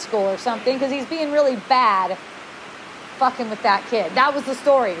military school or something because he's being really bad fucking with that kid. That was the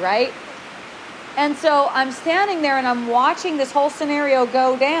story, right? And so I'm standing there and I'm watching this whole scenario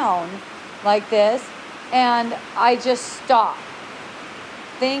go down like this, and I just stop.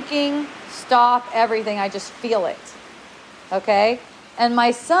 Thinking, stop everything. I just feel it. Okay? And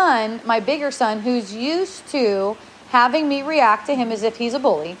my son, my bigger son, who's used to having me react to him as if he's a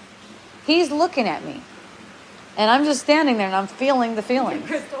bully, he's looking at me. And I'm just standing there and I'm feeling the feelings.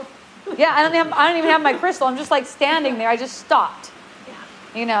 Crystal. Yeah, I don't even have my crystal. I'm just like standing there. I just stopped.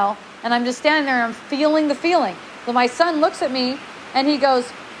 Yeah. And I'm just standing there and I'm feeling the feeling. So my son looks at me and he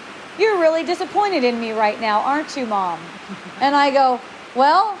goes, "You're really disappointed in me right now, aren't you, Mom?" And I go,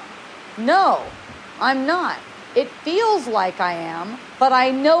 "Well, no, I'm not. It feels like I am, but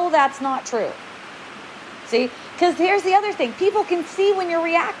I know that's not true." See? Because here's the other thing. People can see when you're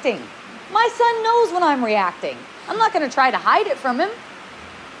reacting. My son knows when I'm reacting. I'm not going to try to hide it from him.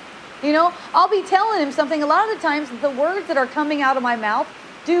 I'll be telling him something. A lot of the times, the words that are coming out of my mouth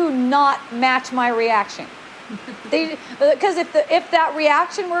do not match my reaction. Because if that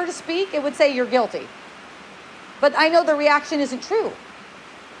reaction were to speak, it would say you're guilty. But I know the reaction isn't true.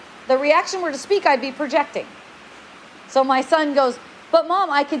 The reaction were to speak, I'd be projecting. So my son goes, "But Mom,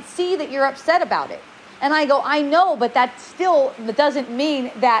 I could see that you're upset about it." And I go, "I know, but that still doesn't mean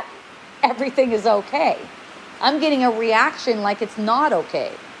that everything is okay. I'm getting a reaction like it's not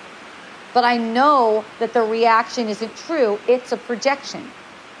okay. But I know that the reaction isn't true. It's a projection."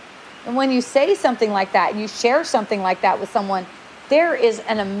 And when you say something like that, and you share something like that with someone, there is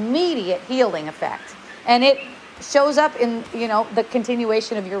an immediate healing effect. And it shows up in, the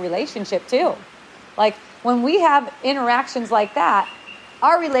continuation of your relationship too. Like, when we have interactions like that,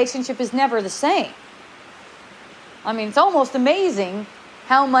 our relationship is never the same. I mean, it's almost amazing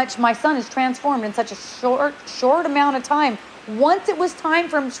how much my son is transformed in such a short amount of time. Once it was time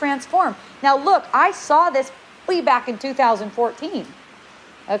for him to transform. Now, look, I saw this way back in 2014.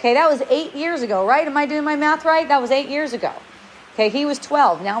 Okay, that was 8 years ago, right? Am I doing my math right? That was 8 years ago. Okay, he was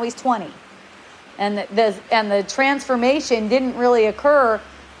 12. Now he's 20. And the transformation didn't really occur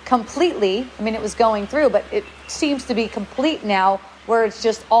completely. I mean, it was going through, but it seems to be complete now, where it's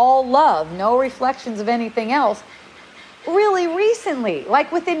just all love, no reflections of anything else. Really recently,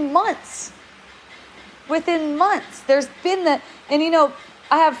 like within months. There's been and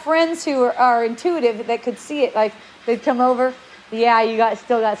I have friends who are intuitive that could see it. Like, they'd come over, yeah, you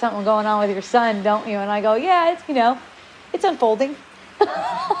still got something going on with your son, don't you? And I go, yeah, it's unfolding.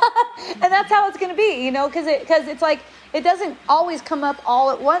 And that's how it's going to be, because it's like, it doesn't always come up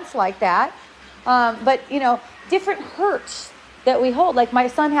all at once like that. But, different hurts that we hold. Like, my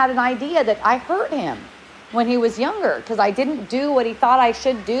son had an idea that I hurt him when he was younger because I didn't do what he thought I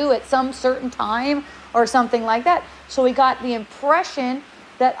should do at some certain time or something like that. So he got the impression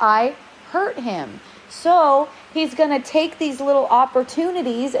that I hurt him. So he's going to take these little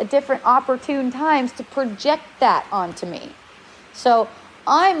opportunities at different opportune times to project that onto me. So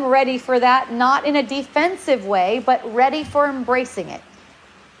I'm ready for that, not in a defensive way, but ready for embracing it.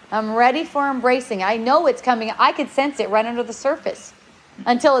 I'm ready for embracing it. I know it's coming. I could sense it right under the surface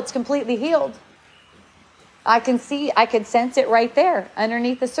until it's completely healed. I can sense it right there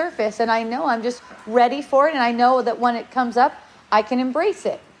underneath the surface. And I know I'm just ready for it. And I know that when it comes up, I can embrace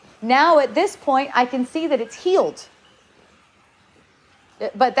it. Now at this point, I can see that it's healed.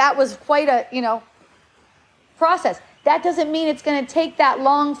 But that was quite a, process. That doesn't mean it's going to take that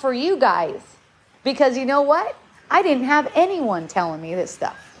long for you guys. Because you know what? I didn't have anyone telling me this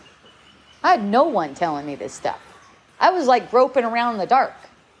stuff. I had no one telling me this stuff. I was like groping around in the dark.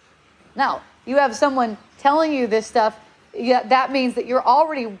 Now, you have someone telling you this stuff, that means that you're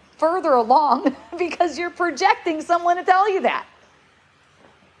already further along because you're projecting someone to tell you that.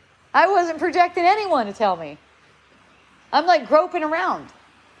 I wasn't projecting anyone to tell me. I'm like groping around.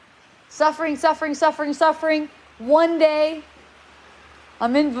 Suffering. One day,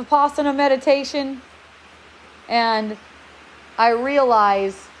 I'm in Vipassana meditation, and I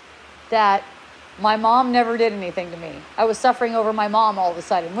realize that my mom never did anything to me. I was suffering over my mom all of a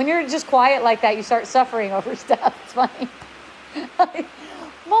sudden. When you're just quiet like that, you start suffering over stuff. It's funny. Like,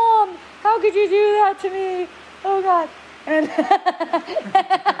 Mom, how could you do that to me? Oh, God. And,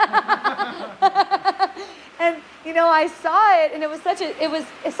 and I saw it, and it was such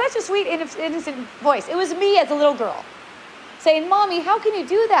a sweet, innocent voice. It was me as a little girl saying, Mommy, how can you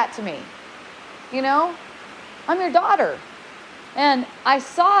do that to me? I'm your daughter. And I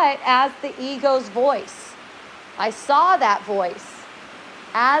saw it as the ego's voice. I saw that voice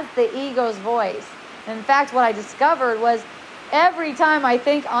as the ego's voice. And in fact, what I discovered was every time I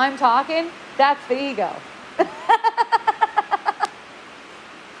think I'm talking, that's the ego.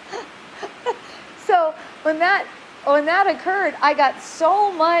 So when that occurred, I got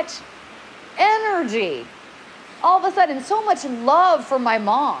so much energy. All of a sudden, so much love for my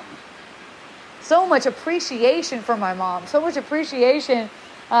mom. So much appreciation for my mom. So much appreciation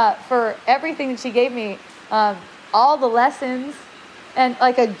for everything that she gave me. All the lessons. And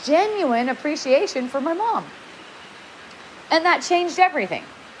like a genuine appreciation for my mom. And that changed everything.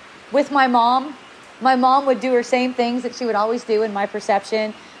 With my mom would do her same things that she would always do in my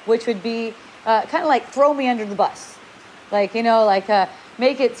perception, which would be kind of like throw me under the bus. Like,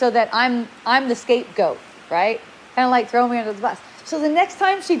 make it so that I'm the scapegoat, right? Kind of like throw me under the bus. So the next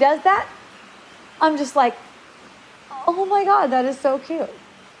time she does that, I'm just like, oh my God, that is so cute.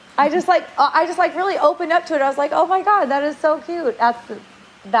 I just really opened up to it. I was like, oh my God, that is so cute.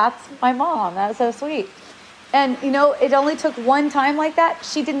 That's my mom. That's so sweet. And it only took one time like that.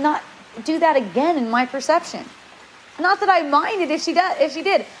 She did not do that again in my perception. Not that I minded if she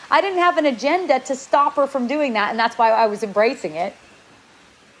did. I didn't have an agenda to stop her from doing that, and that's why I was embracing it.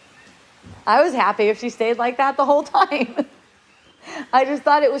 I was happy if she stayed like that the whole time. I just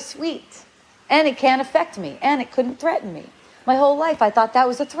thought it was sweet. And it can't affect me, and it couldn't threaten me. My whole life I thought that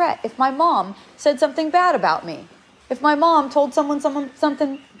was a threat. If my mom said something bad about me, if my mom told someone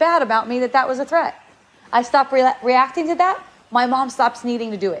something bad about me, that was a threat. I stopped reacting to that. My mom stops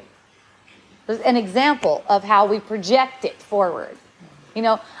needing to do it. There's an example of how we project it forward.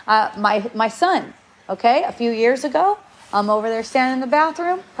 My son, okay, a few years ago, I'm over there standing in the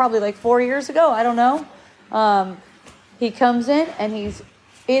bathroom, probably like 4 years ago, I don't know. He comes in and he's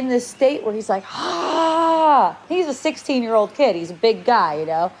in this state where he's like, he's a 16-year-old kid. He's a big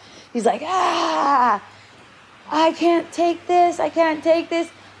guy, He's like, I can't take this.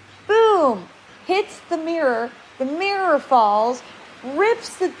 Boom, hits the mirror. The mirror falls,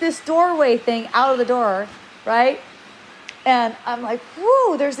 rips this doorway thing out of the door, right? And I'm like,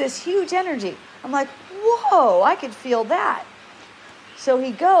 whoa, there's this huge energy. I'm like, whoa, I could feel that. So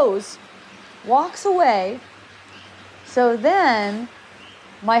he goes, walks away. So then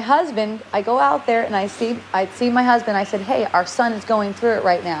my husband, I go out there and I see my husband. I said, hey, our son is going through it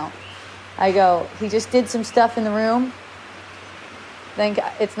right now. I go, he just did some stuff in the room. Think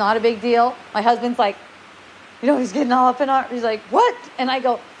it's not a big deal. My husband's like, he's getting all up in arms. He's like, what? And I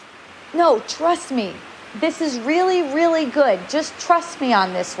go, no, trust me. This is really, really good. Just trust me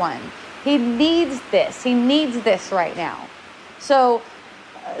on this one. He needs this. He needs this right now. So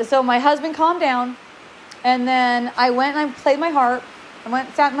my husband calmed down, and then I went and I played my harp.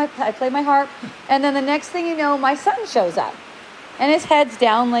 I played my harp, and then the next thing you know, my son shows up, and his head's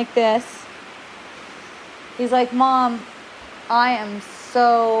down like this. He's like, Mom, I am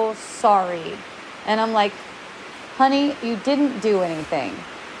so sorry. And I'm like, honey, you didn't do anything.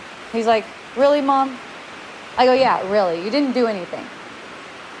 He's like, really, Mom? I go, yeah, really, you didn't do anything.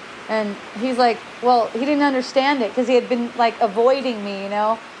 And he's like, well, he didn't understand it because he had been like avoiding me,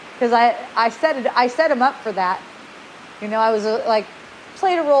 because I set him up for that. I was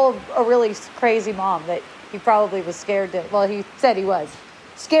played a role of a really crazy mom that he probably was scared to, well, he said he was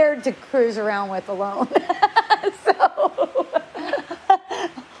scared to cruise around with alone. So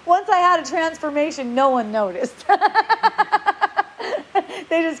once I had a transformation, no one noticed.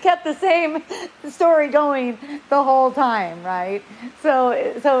 They just kept the same story going the whole time, right? So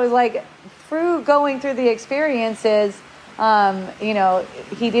it was like through going through the experiences, he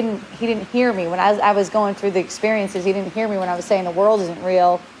didn't hear me when I was going through the experiences. He didn't hear me when I was saying the world isn't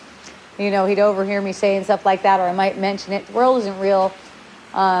real. He'd overhear me saying stuff like that, or I might mention it. The world isn't real.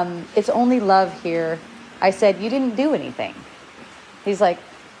 It's only love here. I said, you didn't do anything. He's like,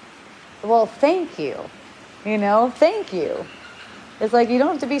 well, thank you. Thank you. It's like, you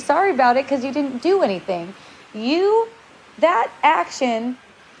don't have to be sorry about it because you didn't do anything. That action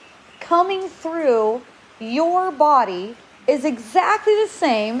coming through your body is exactly the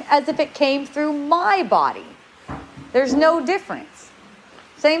same as if it came through my body. There's no difference.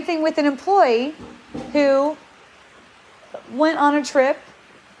 Same thing with an employee who went on a trip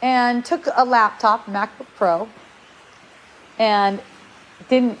and took a laptop, MacBook Pro, and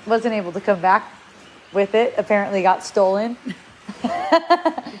wasn't able to come back with it. Apparently got stolen.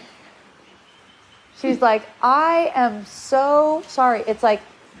 She's like, I am so sorry. It's like,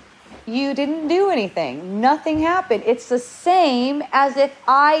 you didn't do anything. Nothing happened. It's the same as if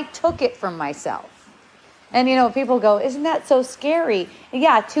I took it from myself. And people go, isn't that so scary?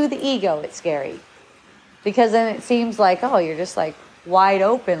 Yeah, to the ego, it's scary. Because then it seems like, oh, you're just like wide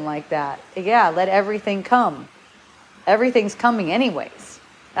open like that. Yeah, let everything come. Everything's coming anyways.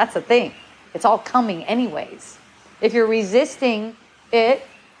 That's the thing. It's all coming anyways. If you're resisting it,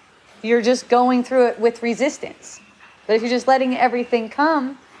 you're just going through it with resistance. But if you're just letting everything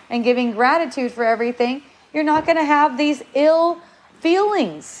come and giving gratitude for everything, you're not going to have these ill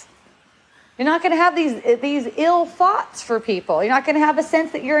feelings. You're not going to have these ill thoughts for people. You're not going to have a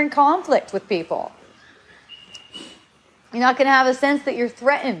sense that you're in conflict with people. You're not going to have a sense that you're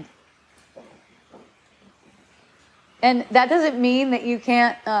threatened. And that doesn't mean that you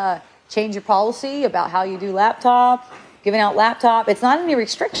can't change your policy about how you do giving out laptop. It's not any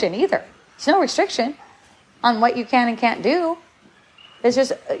restriction either. There's no restriction on what you can and can't do. It's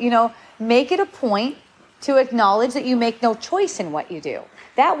just, make it a point to acknowledge that you make no choice in what you do.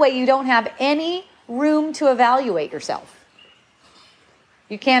 That way you don't have any room to evaluate yourself.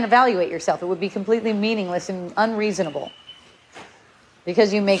 You can't evaluate yourself. It would be completely meaningless and unreasonable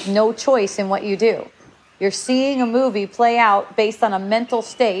because you make no choice in what you do. You're seeing a movie play out based on a mental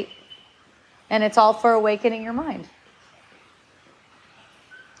state, and it's all for awakening your mind.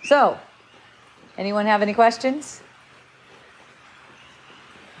 So, anyone have any questions?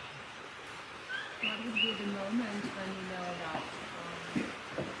 What would be the moment when you know that,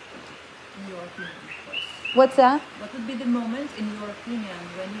 in your opinion, of course? What's that? What would be the moment, in your opinion,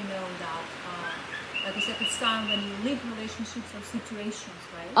 when you know that, like I said, it's time when you leave relationships or situations,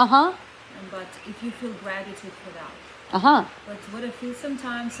 right? Uh-huh. But if you feel gratitude for that. Uh-huh. But what I feel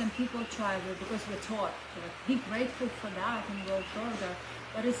sometimes, some people try because we're taught to be grateful for that and go further.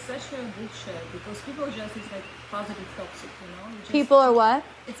 But it's such a bullshit because people just, it's like positive toxic, People are what?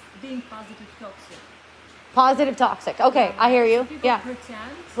 It's being positive toxic. Positive toxic. Okay, I hear you. So people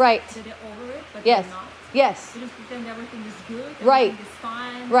pretend right. that they're over it, but yes. they're not. Yes. They just pretend everything is good, right. everything is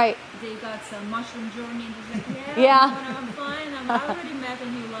fine. Right. They got some mushroom journey and just like, yeah. I'm fine. I already met a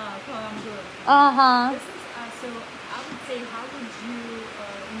new love. Oh, I'm good. Uh-huh. This is, so I would say, how would you,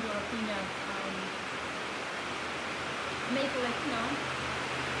 in your opinion, make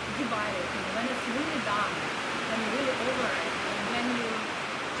divide it, when it's really done, when you're really over it, and when you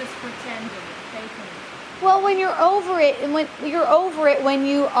just pretending, faking it. Well, when you're over it, and when you're over it, when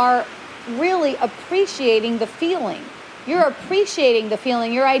you are really appreciating the feeling, You're appreciating the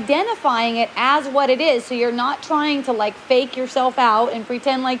feeling. You're identifying it as what it is. So you're not trying to like fake yourself out and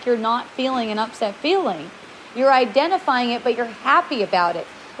pretend like you're not feeling an upset feeling. You're identifying it, but you're happy about it.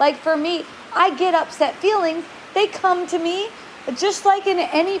 Like for me, I get upset feelings. They come to me just like in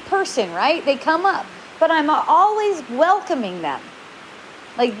any person, right? They come up, but I'm always welcoming them.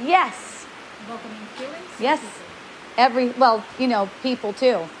 Like, yes. Welcoming feelings? Yes. People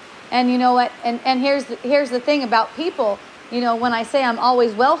too. And you know what? And here's the thing about people. You know, when I say I'm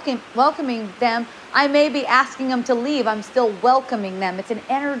always welcoming them, I may be asking them to leave. I'm still welcoming them. It's an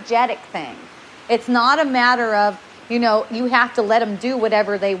energetic thing. It's not a matter of, you have to let them do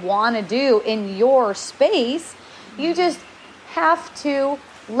whatever they want to do in your space. You just have to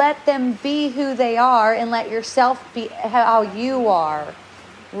let them be who they are and let yourself be how you are,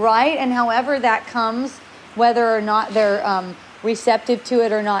 right? And however that comes, whether or not they're receptive to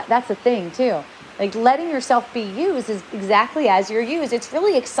it or not, that's the thing too. Like letting yourself be used is exactly as you're used. It's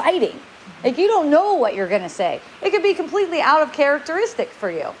really exciting. Like you don't know what you're going to say. It could be completely out of characteristic for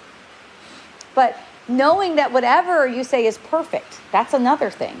you. But knowing that whatever you say is perfect, that's another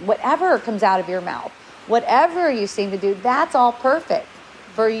thing. Whatever comes out of your mouth, whatever you seem to do, that's all perfect.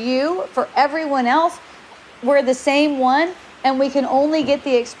 For you, for everyone else, we're the same one, and we can only get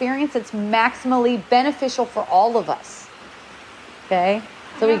the experience that's maximally beneficial for all of us. Okay?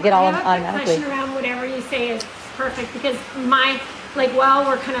 So we get all automatically. I have a question around whatever you say is perfect, because while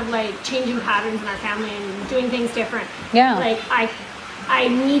we're kind of like changing patterns in our family and doing things different, I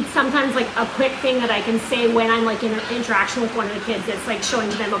need sometimes like a quick thing that I can say when I'm like in an interaction with one of the kids. It's like showing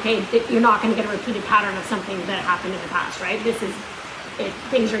to them, okay, you're not going to get a repeated pattern of something that happened in the past, right?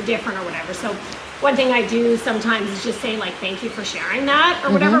 Things are different or whatever. So one thing I do sometimes is just say like, thank you for sharing that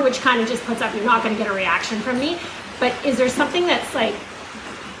or whatever, which kind of just puts up, you're not going to get a reaction from me. But is there something that's like,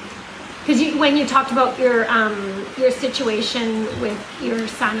 because when you talked about your situation with your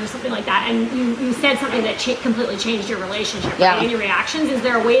son or something like that, and you said something that completely changed your relationship, right? And your reactions, is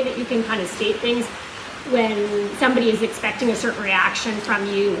there a way that you can kind of state things when somebody is expecting a certain reaction from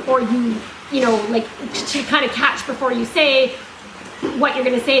you, or like to kind of catch before you say what you're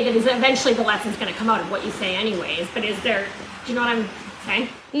going to say, that is eventually the lesson's going to come out of what you say anyways? But do you know what I'm saying?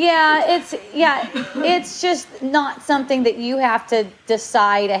 It's just not something that you have to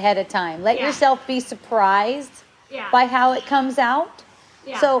decide ahead of time. Let yourself be surprised by how it comes out.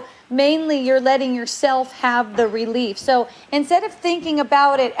 So mainly you're letting yourself have the relief. So instead of thinking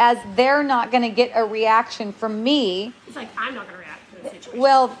about it as they're not going to get a reaction from me, it's like I'm not going to react to the situation.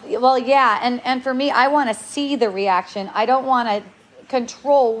 Well, yeah, and for me, I want to see the reaction. I don't want to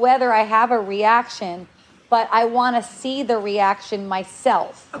control whether I have a reaction, but I want to see the reaction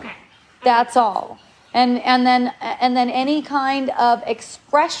myself. Okay. That's all. And then any kind of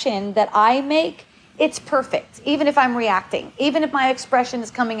expression that I make, it's perfect. Even if I'm reacting, even if my expression is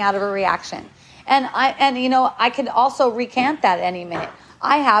coming out of a reaction. And I could also recant that any minute.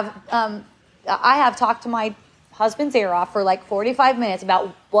 I have talked to my husband's ear off for like 45 minutes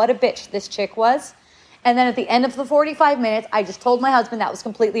about what a bitch this chick was. And then at the end of the 45 minutes, I just told my husband that was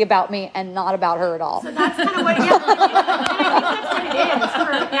completely about me and not about her at all. So that's kind of what,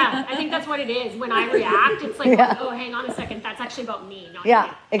 I think that's what it is. When I react, it's like, oh, hang on a second, that's actually about me, not you.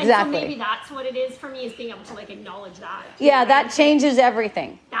 Exactly. And so maybe that's what it is for me, is being able to like acknowledge that. Yeah, that changes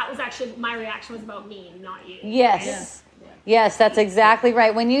everything. That was actually, my reaction was about me, not you. Yes. Right? Yes, that's exactly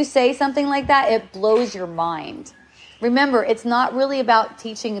right. When you say something like that, it blows your mind. Remember, it's not really about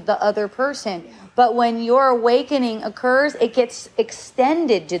teaching the other person. But when your awakening occurs, it gets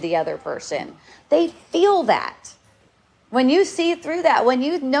extended to the other person. They feel that. When you see through that, when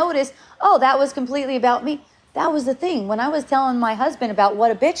you notice, oh, that was completely about me. That was the thing. When I was telling my husband about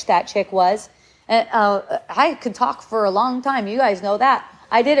what a bitch that chick was, I could talk for a long time. You guys know that.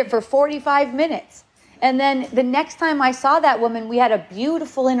 I did it for 45 minutes. And then the next time I saw that woman, we had a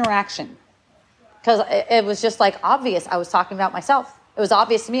beautiful interaction. Because it was just like obvious I was talking about myself. It was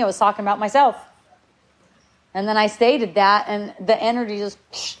obvious to me I was talking about myself. And then I stated that, and the energy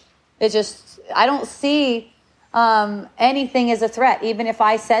I don't see anything as a threat, even if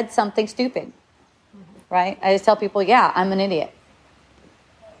I said something stupid, right? I just tell people, I'm an idiot.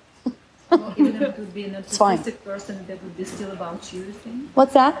 Well, even if it would be a narcissistic person, that would be still about you think?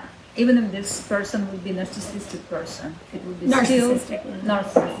 What's that? Even if this person would be a narcissistic person, it would be narcissistic.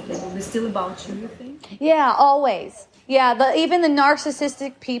 It would be still about you think? Yeah, always. Yeah, even the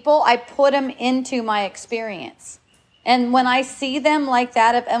narcissistic people, I put them into my experience. And when I see them like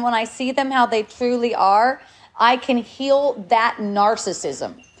that, and when I see them how they truly are, I can heal that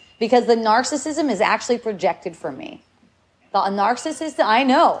narcissism. Because the narcissism is actually projected from me. The narcissist, I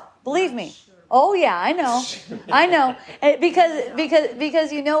know. Believe me. Oh yeah, I know.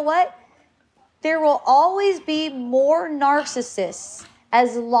 Because you know what? There will always be more narcissists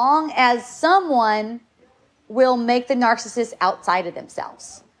as long as someone will make the narcissist outside of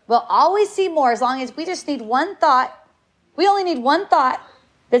themselves. We'll always see more as long as we just need one thought. We only need one thought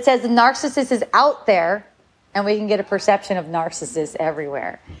that says the narcissist is out there, and we can get a perception of narcissists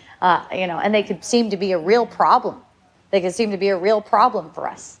everywhere. And they could seem to be a real problem. They could seem to be a real problem for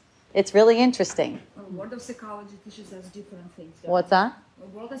us. It's really interesting. The world of psychology teaches us different things. What's that? The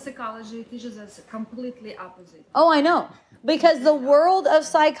world of psychology teaches us completely opposite. Oh, I know. Because the world of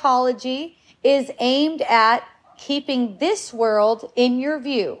psychology is aimed at keeping this world in your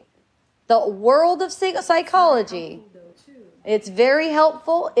view. The world of psychology, it's very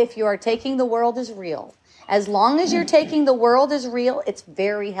helpful if you are taking the world as real. As long as you're taking the world as real, it's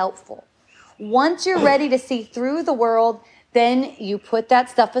very helpful. Once you're ready to see through the world, then you put that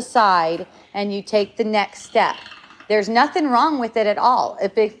stuff aside and you take the next step. There's nothing wrong with it at all.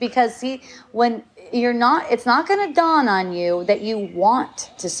 Because see, when you're not, it's not going to dawn on you that you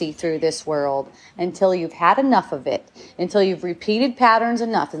want to see through this world until you've had enough of it, until you've repeated patterns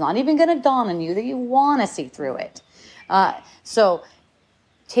enough. It's not even going to dawn on you that you want to see through it. So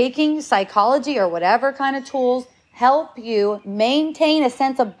taking psychology or whatever kind of tools help you maintain a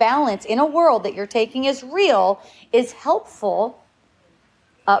sense of balance in a world that you're taking as real is helpful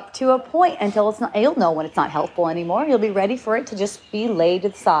up to a point until it's not. You'll know when it's not helpful anymore. You'll be ready for it to just be laid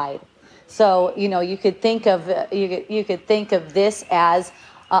aside. So you could think of this as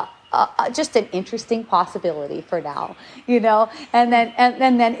just an interesting possibility for now, and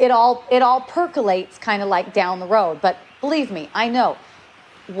then it all percolates kind of like down the road. But believe me, I know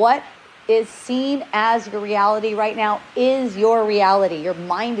what is seen as your reality right now is your reality. Your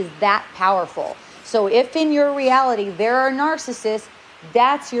mind is that powerful. So if in your reality there are narcissists,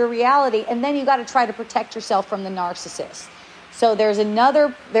 that's your reality, and then you got to try to protect yourself from the narcissist. So there's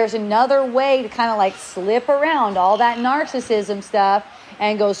another way to kind of like slip around all that narcissism stuff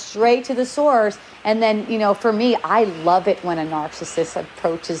and go straight to the source. And then, for me, I love it when a narcissist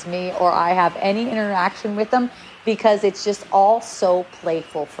approaches me or I have any interaction with them because it's just all so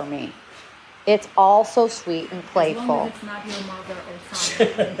playful for me. It's all so sweet and playful. As long as it's not your mother or son.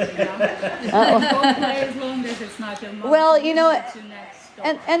 Don't play as long as it's not your mother. Well,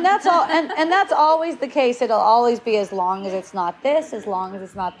 and that's all, and that's always the case. It'll always be as long as it's not this, as long as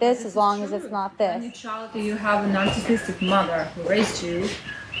it's not this, as long as it's not this. When you're child, you have a narcissistic mother who raised you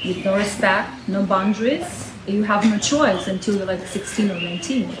with no respect, no boundaries. You have no choice until you're like 16 or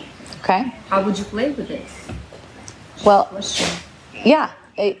 19. Okay. How would you play with this? Well, yeah,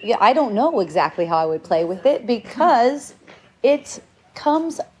 I don't know exactly how I would play with it because it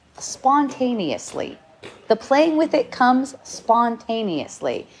comes spontaneously. The playing with it comes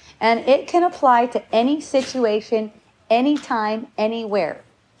spontaneously. And it can apply to any situation, anytime, anywhere.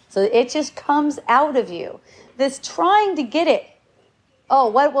 So it just comes out of you. This trying to get it,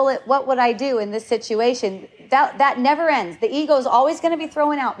 what would I do in this situation? That never ends. The ego is always going to be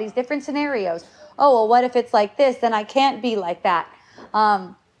throwing out these different scenarios. Oh, well, what if it's like this? Then I can't be like that.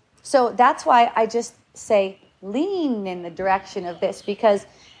 So that's why I just say lean in the direction of this, because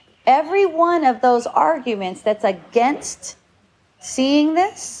every one of those arguments that's against seeing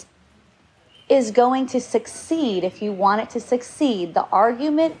this is going to succeed if you want it to succeed. The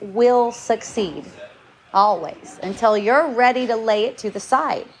argument will succeed always until you're ready to lay it to the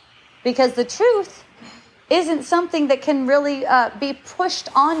side, because the truth isn't something that can really be pushed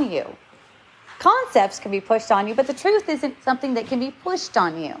on you. Concepts can be pushed on you, but the truth isn't something that can be pushed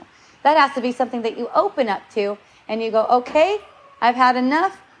on you. That has to be something that you open up to and you go, okay, I've had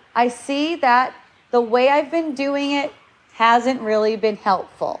enough. I see that the way I've been doing it hasn't really been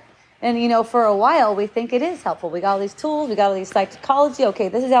helpful. And, for a while, we think it is helpful. We got all these tools. We got all these psychology. Okay,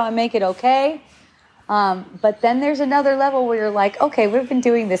 this is how I make it okay. But then there's another level where you're like, okay, we've been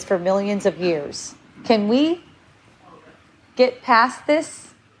doing this for millions of years. Can we get past this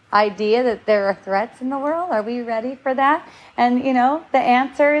idea that there are threats in the world? Are we ready for that? And, the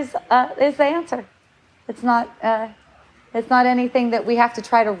answer is the answer. It's not anything that we have to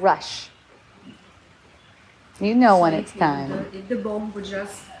try to rush. When it's time. If the bomb would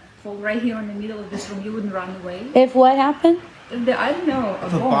just fall right here in the middle of this room, you wouldn't run away. If what happened? I don't know.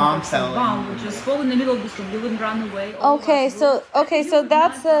 If a bomb fell, bomb would just fall in the middle of this room, you wouldn't run away. Okay, so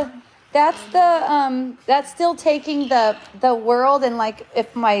that's still taking the world and like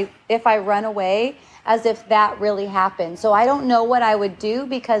if I run away as if that really happened. So I don't know what I would do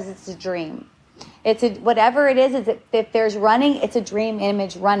because it's a dream. Whatever it is if there's running, it's a dream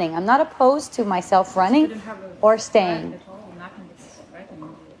image running. I'm not opposed to myself running or staying.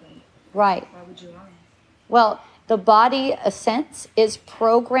 Right. Why would you run? Well, the body, a sense, is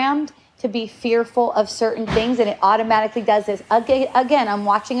programmed to be fearful of certain things, and it automatically does this. Again, I'm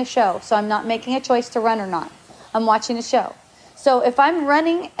watching a show, so I'm not making a choice to run or not. I'm watching a show. So if I'm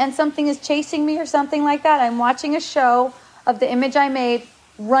running and something is chasing me or something like that, I'm watching a show of the image I made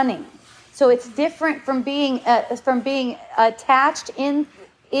running. So it's different from being attached in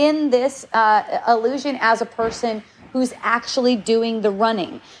this illusion as a person who's actually doing the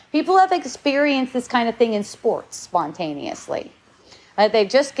running. People have experienced this kind of thing in sports spontaneously. They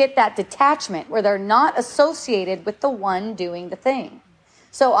just get that detachment where they're not associated with the one doing the thing.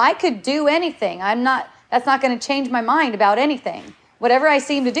 So I could do anything. That's not going to change my mind about anything. Whatever I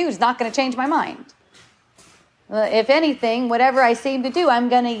seem to do is not going to change my mind. If anything, whatever I seem to do, I'm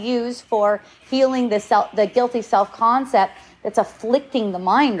going to use for healing the guilty self-concept that's afflicting the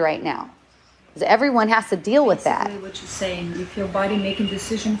mind right now. Because everyone has to deal with that. Basically what you're saying, if your body making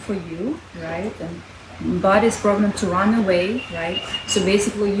decision for you, right, and body is programmed to run away, right, so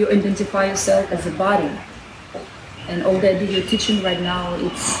basically you identify yourself as a body. And all that you're teaching right now,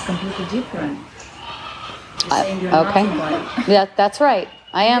 it's completely different. You're saying you're not a body. Yeah, that's right.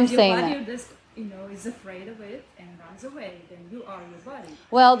 I am saying that. If your body just, is afraid of it and runs away, then you are your body.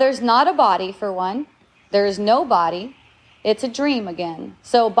 Well, there's not a body, for one. There is no body. It's a dream again.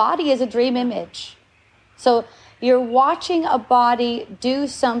 So body is a dream image. So you're watching a body do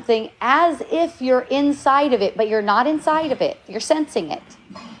something as if you're inside of it, but you're not inside of it. You're sensing it.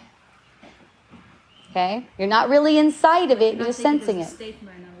 Okay? You're not really inside of it. You're just sensing it.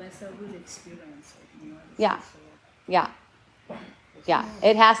 Statement unless I would experience it. Yeah. Yeah. Yeah.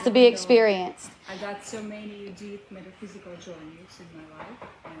 It has to be experienced. I got so many deep metaphysical journeys in my life,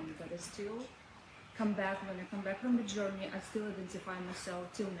 but I still come back. When I come back from the journey, I still identify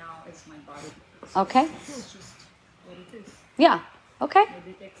myself till now as my body. So Okay. It's just what it is. Yeah. Okay.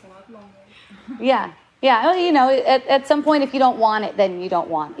 Maybe it takes a lot longer. Yeah. Yeah. At some point, if you don't want it, then you don't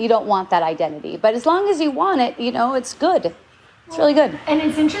want that identity. But as long as you want it, it's good. It's really good. And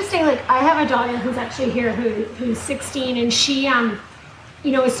it's interesting. Like I have a daughter who's actually here, who's 16, and she,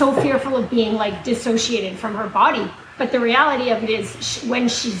 is so fearful of being like dissociated from her body. But the reality of it is, when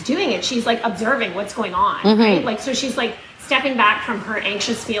she's doing it, she's like observing what's going on, right? Like, so she's like stepping back from her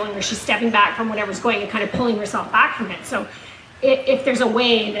anxious feeling, or she's stepping back from whatever's going and kind of pulling herself back from it. So if there's a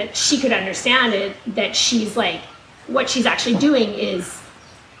way that she could understand it, that she's like, what she's actually doing is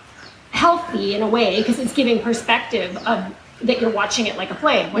healthy in a way, because it's giving perspective of that you're watching it like a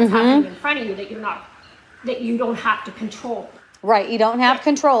play, what's happening in front of you, that you don't have to control. Right. You don't have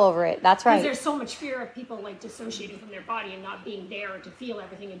control over it. That's right. Because there's so much fear of people like dissociating from their body and not being there to feel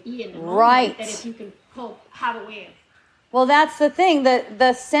everything and be in the moment. Right. That if you can have a way of. Well, that's the thing.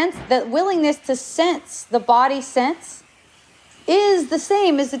 The sense, the willingness to sense, the body sense, is the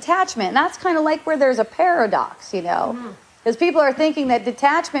same as detachment. And that's kind of like where there's a paradox, Because people are thinking that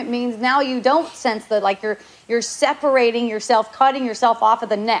detachment means now you don't sense that, like you're separating yourself, cutting yourself off of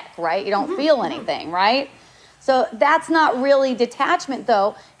the neck, right? You don't feel anything, right? So that's not really detachment,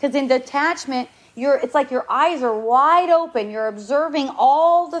 though, because in detachment, it's like your eyes are wide open. You're observing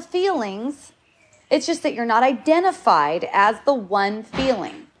all the feelings. It's just that you're not identified as the one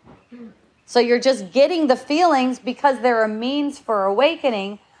feeling. So you're just getting the feelings because they're a means for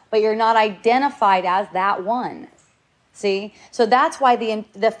awakening, but you're not identified as that one. See? So that's why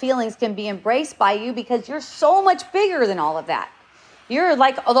the feelings can be embraced by you, because you're so much bigger than all of that. You're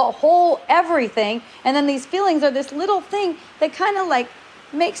like the whole everything, and then these feelings are this little thing that kind of like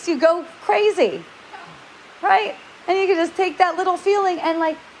makes you go crazy, right? And you can just take that little feeling and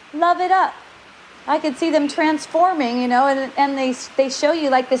like love it up. I could see them transforming, and they show you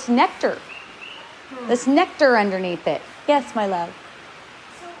like this nectar underneath it. Yes, my love.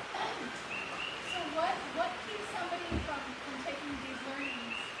 So what keeps somebody from taking these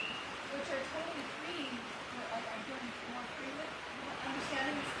learnings, which are totally free, like I'm feeling more free with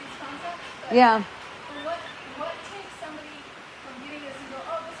understanding these concepts? But Yeah. What takes somebody from getting this and go,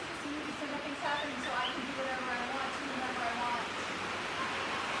 oh, this is just a movie, so nothing's happening, so I can do whatever I want to whenever I want?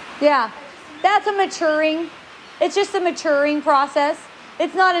 Yeah. That's a maturing. It's just a maturing process.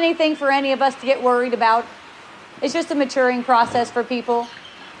 It's not anything for any of us to get worried about. It's just a maturing process for people.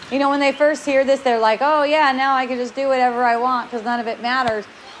 When they first hear this, they're like, oh, yeah, now I can just do whatever I want because none of it matters.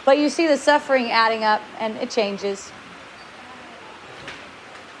 But you see the suffering adding up, and it changes.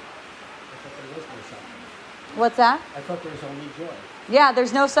 What's that? I thought there was only joy. Yeah,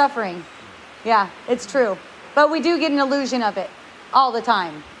 there's no suffering. Yeah, it's true. But we do get an illusion of it all the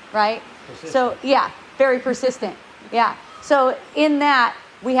time, right? Persistent. So, yeah, very persistent. Yeah. So in that,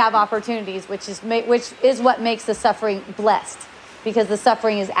 we have opportunities, which is what makes the suffering blessed. because the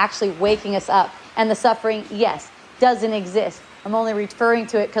suffering is actually waking us up. And the suffering, yes, doesn't exist. I'm only referring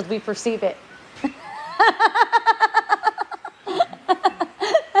to it because we perceive it.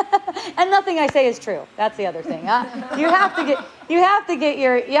 And nothing I say is true. That's the other thing. You have to get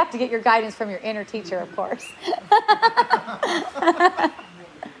your guidance from your inner teacher, of course.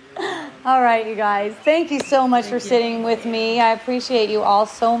 All right, you guys. Thank you so much for sitting with me. I appreciate you all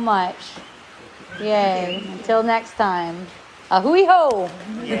so much. Yay. Until next time. Ahui ho.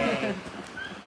 Yay.